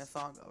up taking the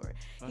song over.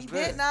 That's he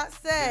good. did not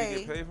say. Did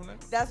he get paid from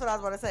that? That's what I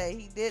was about to say.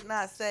 He did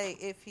not say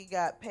if he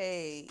got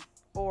paid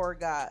or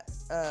got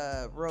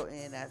wrote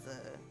in as a,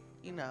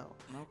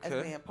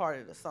 as being part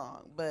of the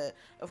song. But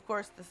of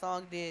course the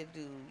song did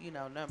do,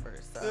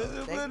 numbers. So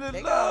they got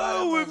a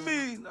lot of with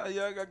me.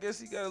 Yeah, I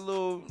guess he got a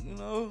little,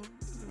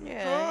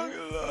 Yeah,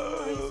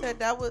 he said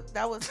that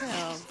was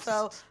him.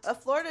 So a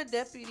Florida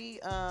deputy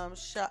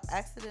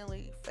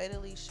accidentally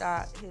fatally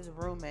shot his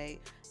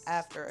roommate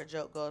after a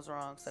joke goes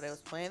wrong. So they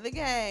was playing the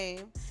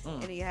game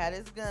and he had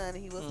his gun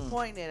and he was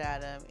pointing it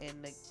at him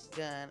and the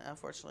gun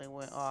unfortunately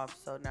went off.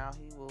 So now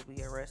he will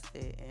be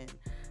arrested and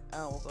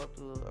will go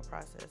through a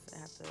process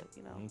and have to,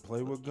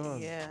 play with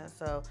guns. Yeah,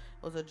 so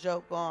it was a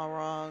joke going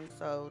wrong.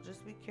 So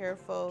just be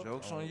careful.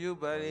 Joke's on you,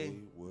 buddy.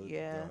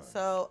 Yeah.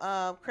 So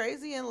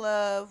Crazy in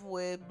Love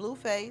with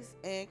Blueface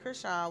and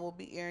Krishan will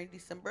be airing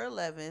December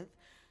 11th.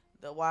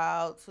 The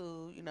Wild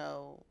 2,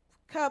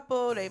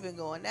 couple, they've been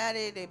going at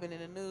it. They've been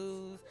in the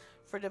news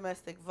for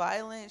domestic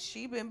violence.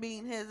 She been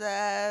beating his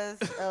ass.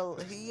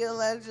 He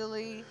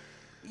allegedly,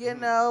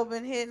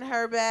 been hitting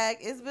her back.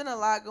 It's been a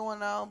lot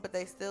going on, but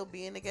they still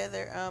being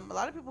together. A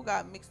lot of people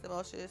got mixed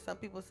emotions. Some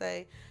people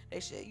say they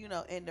should,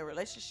 end the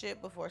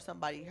relationship before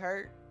somebody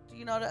hurt,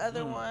 the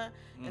other one.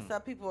 And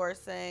some people are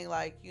saying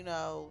like,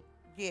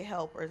 get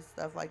help or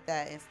stuff like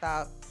that and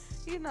stop,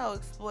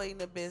 exploiting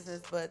the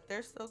business. But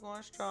they're still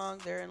going strong.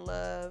 They're in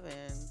love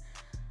and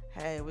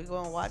hey, we're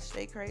going to watch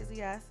they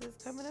crazy asses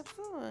coming up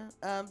soon.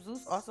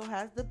 Zeus also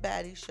has the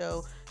Baddie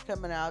Show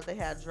coming out. They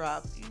had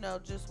dropped,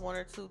 just one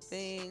or two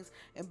things.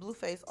 And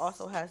Blueface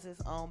also has his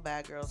own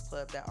Bad Girls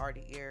Club that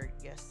already aired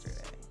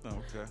yesterday.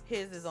 Okay.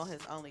 His is on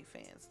his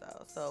OnlyFans,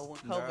 though. So when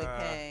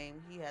COVID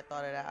came, he had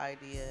thought of that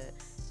idea,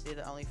 did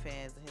the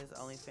OnlyFans and his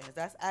OnlyFans.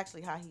 That's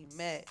actually how he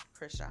met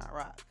Krishan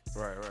Rock.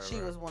 Right.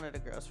 She was one of the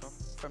girls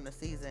from the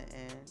season,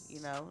 and,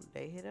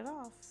 they hit it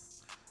off.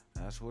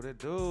 That's what it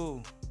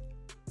do.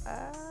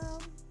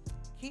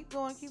 Keep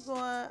going.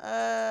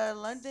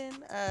 London,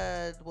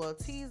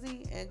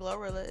 Teezy and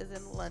Glorilla is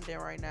in London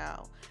right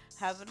now,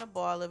 having a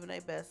ball, living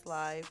their best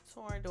life,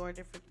 touring, doing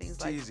different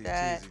things like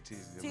that.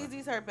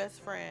 Teezy's her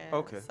best friend.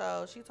 Okay.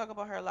 So she talk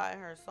about her a lot in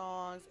her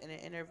songs and in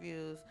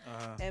interviews,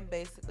 and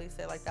basically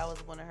said like that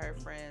was one of her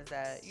friends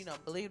that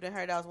believed in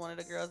her. That was one of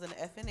the girls in the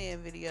FNN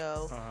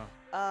video.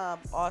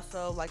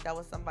 Also, like that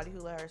was somebody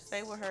who let her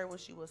stay with her when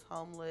she was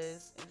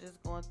homeless and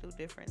just going through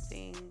different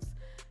things.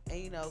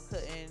 And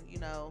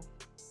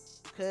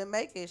couldn't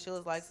make it. She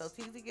was like, so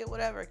Teezy get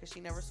whatever, because she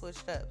never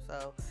switched up.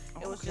 So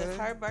it was just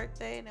her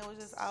birthday, and it was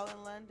just out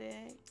in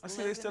London. I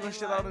see they stealing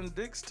shit out in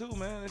Dick's too,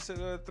 man. They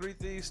said 3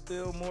 thieves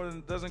steal more than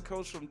a dozen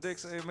coats from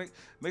Dick's. Hey,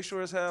 make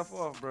sure it's half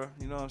off, bro.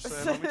 You know what I'm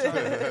saying? Don't be trying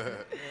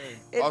to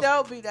it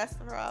don't be. That's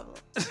the problem.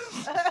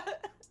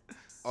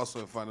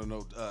 Also, a final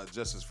note,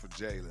 justice for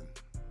Jalen.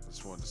 I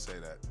just wanted to say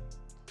that.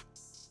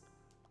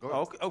 Go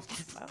ahead. Okay. Oh,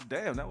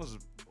 damn, that was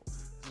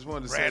just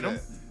wanted to random.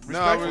 Say that. No,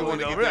 I really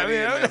want to get that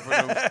in,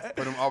 man,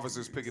 for them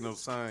officers picking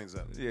those signs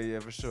up. Yeah,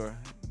 for sure.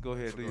 Go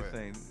ahead, do your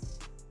thing.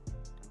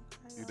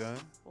 You done?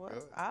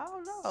 What? I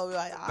don't know.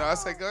 I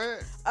said go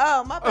ahead.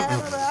 Oh, my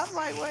bad. I'm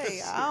like,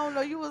 wait, I don't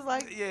know. You was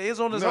like, yeah, it's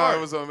on his heart.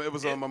 It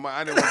was on my mind.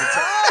 I didn't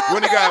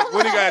want to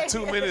when he got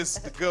 2 minutes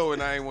to go,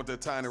 and I didn't want the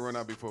time to run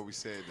out before we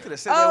said that. Could have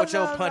said that with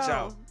your punch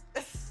out.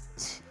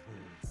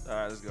 All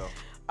right, let's go.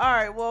 All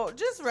right, well,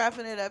 just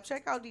wrapping it up.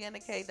 Check out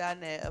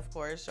DeannaK.net, of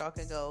course. Y'all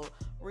can go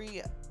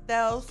read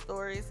those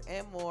stories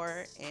and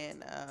more.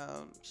 And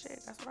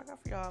that's what I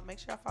got for y'all. Make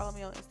sure y'all follow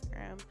me on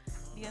Instagram,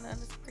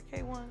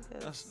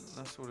 Deanna_K1.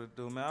 That's what it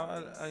do,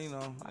 man. I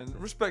and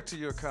respect to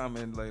your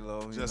comment,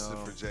 Laylo. Justice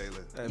for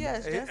Jalen.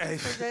 Yes,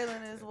 justice for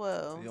Jalen as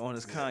well. On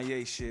his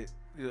Kanye shit.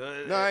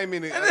 No, I ain't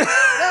mean it.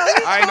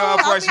 I didn't know how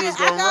far she was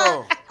going to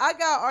roll. I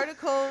got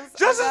articles.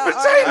 Justice for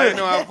Jalen. I didn't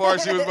know how far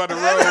she was about to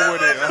roll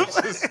with it. I was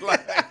just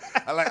like,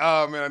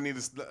 oh man, I need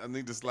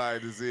to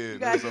slide this in. You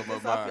gotta get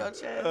this off your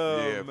chest.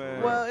 Oh,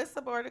 man. Well, it's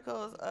some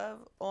articles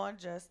on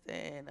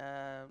Justin.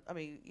 Jalen.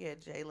 I'm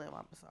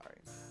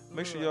sorry.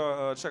 Make sure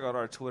y'all check out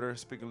our Twitter,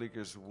 Speaker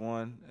Leakers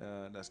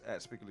 1. That's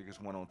at Speaker Leakers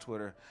 1 on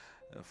Twitter.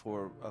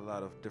 For a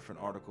lot of different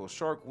articles.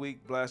 Shark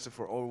Week blasted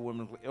for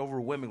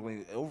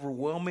overwhelmingly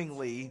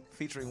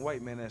featuring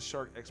white men as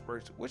shark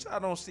experts, which I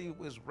don't see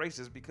as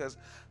racist because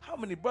how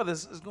many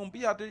brothers is going to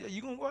be out there? Are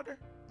you going to go out there?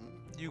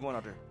 You going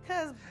out there?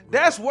 Cause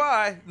that's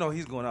why. No,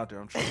 he's going out there.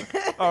 I'm sure.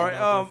 All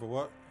right. For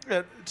what?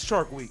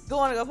 Shark Week.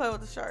 Going to go play with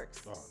the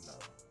sharks. Oh no.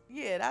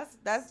 Yeah,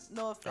 that's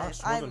no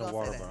offense. I swim in the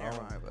water, but I don't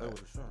want to play with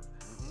the sharks.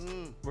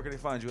 Where can they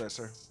find you at,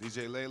 sir?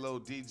 DJ Laylo,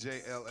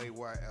 DJ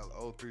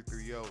LAYLO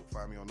 330.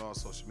 Find me on all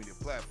social media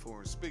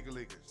platforms. Speaker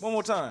Leakers. One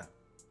more time.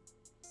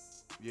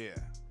 Yeah.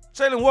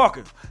 Jalen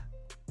Walker.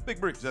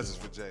 Big Bree. Justice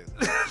for Jalen.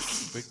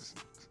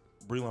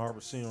 Breland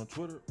Harper Senior on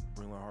Twitter.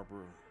 Breland Harper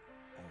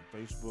on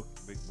Facebook.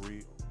 Big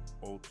Bree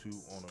 02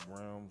 on the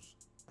grounds.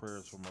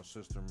 prayers for my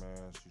sister,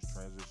 man. She's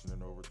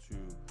transitioning over to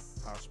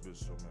hospice,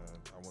 so man,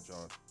 I want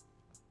y'all to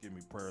give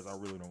me prayers. I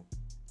really don't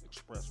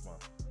express my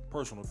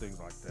personal things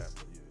like that,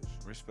 but yeah.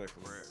 Respect for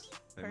prayers.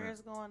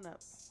 Prayers going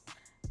up.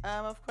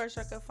 Of course,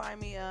 y'all can find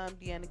me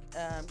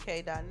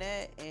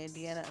DeannaK.net and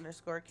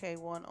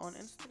Deanna_K1 on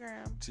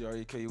Instagram.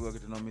 TREK, you will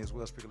get to know me as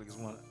well. Speaker League is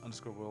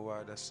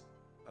 1_worldwide. That's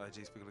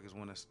IG. Speaker League is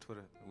 1. That's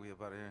Twitter. We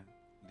up out of here.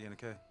 Deanna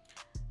K.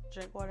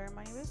 Drink water in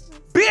my business.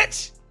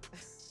 Bitch!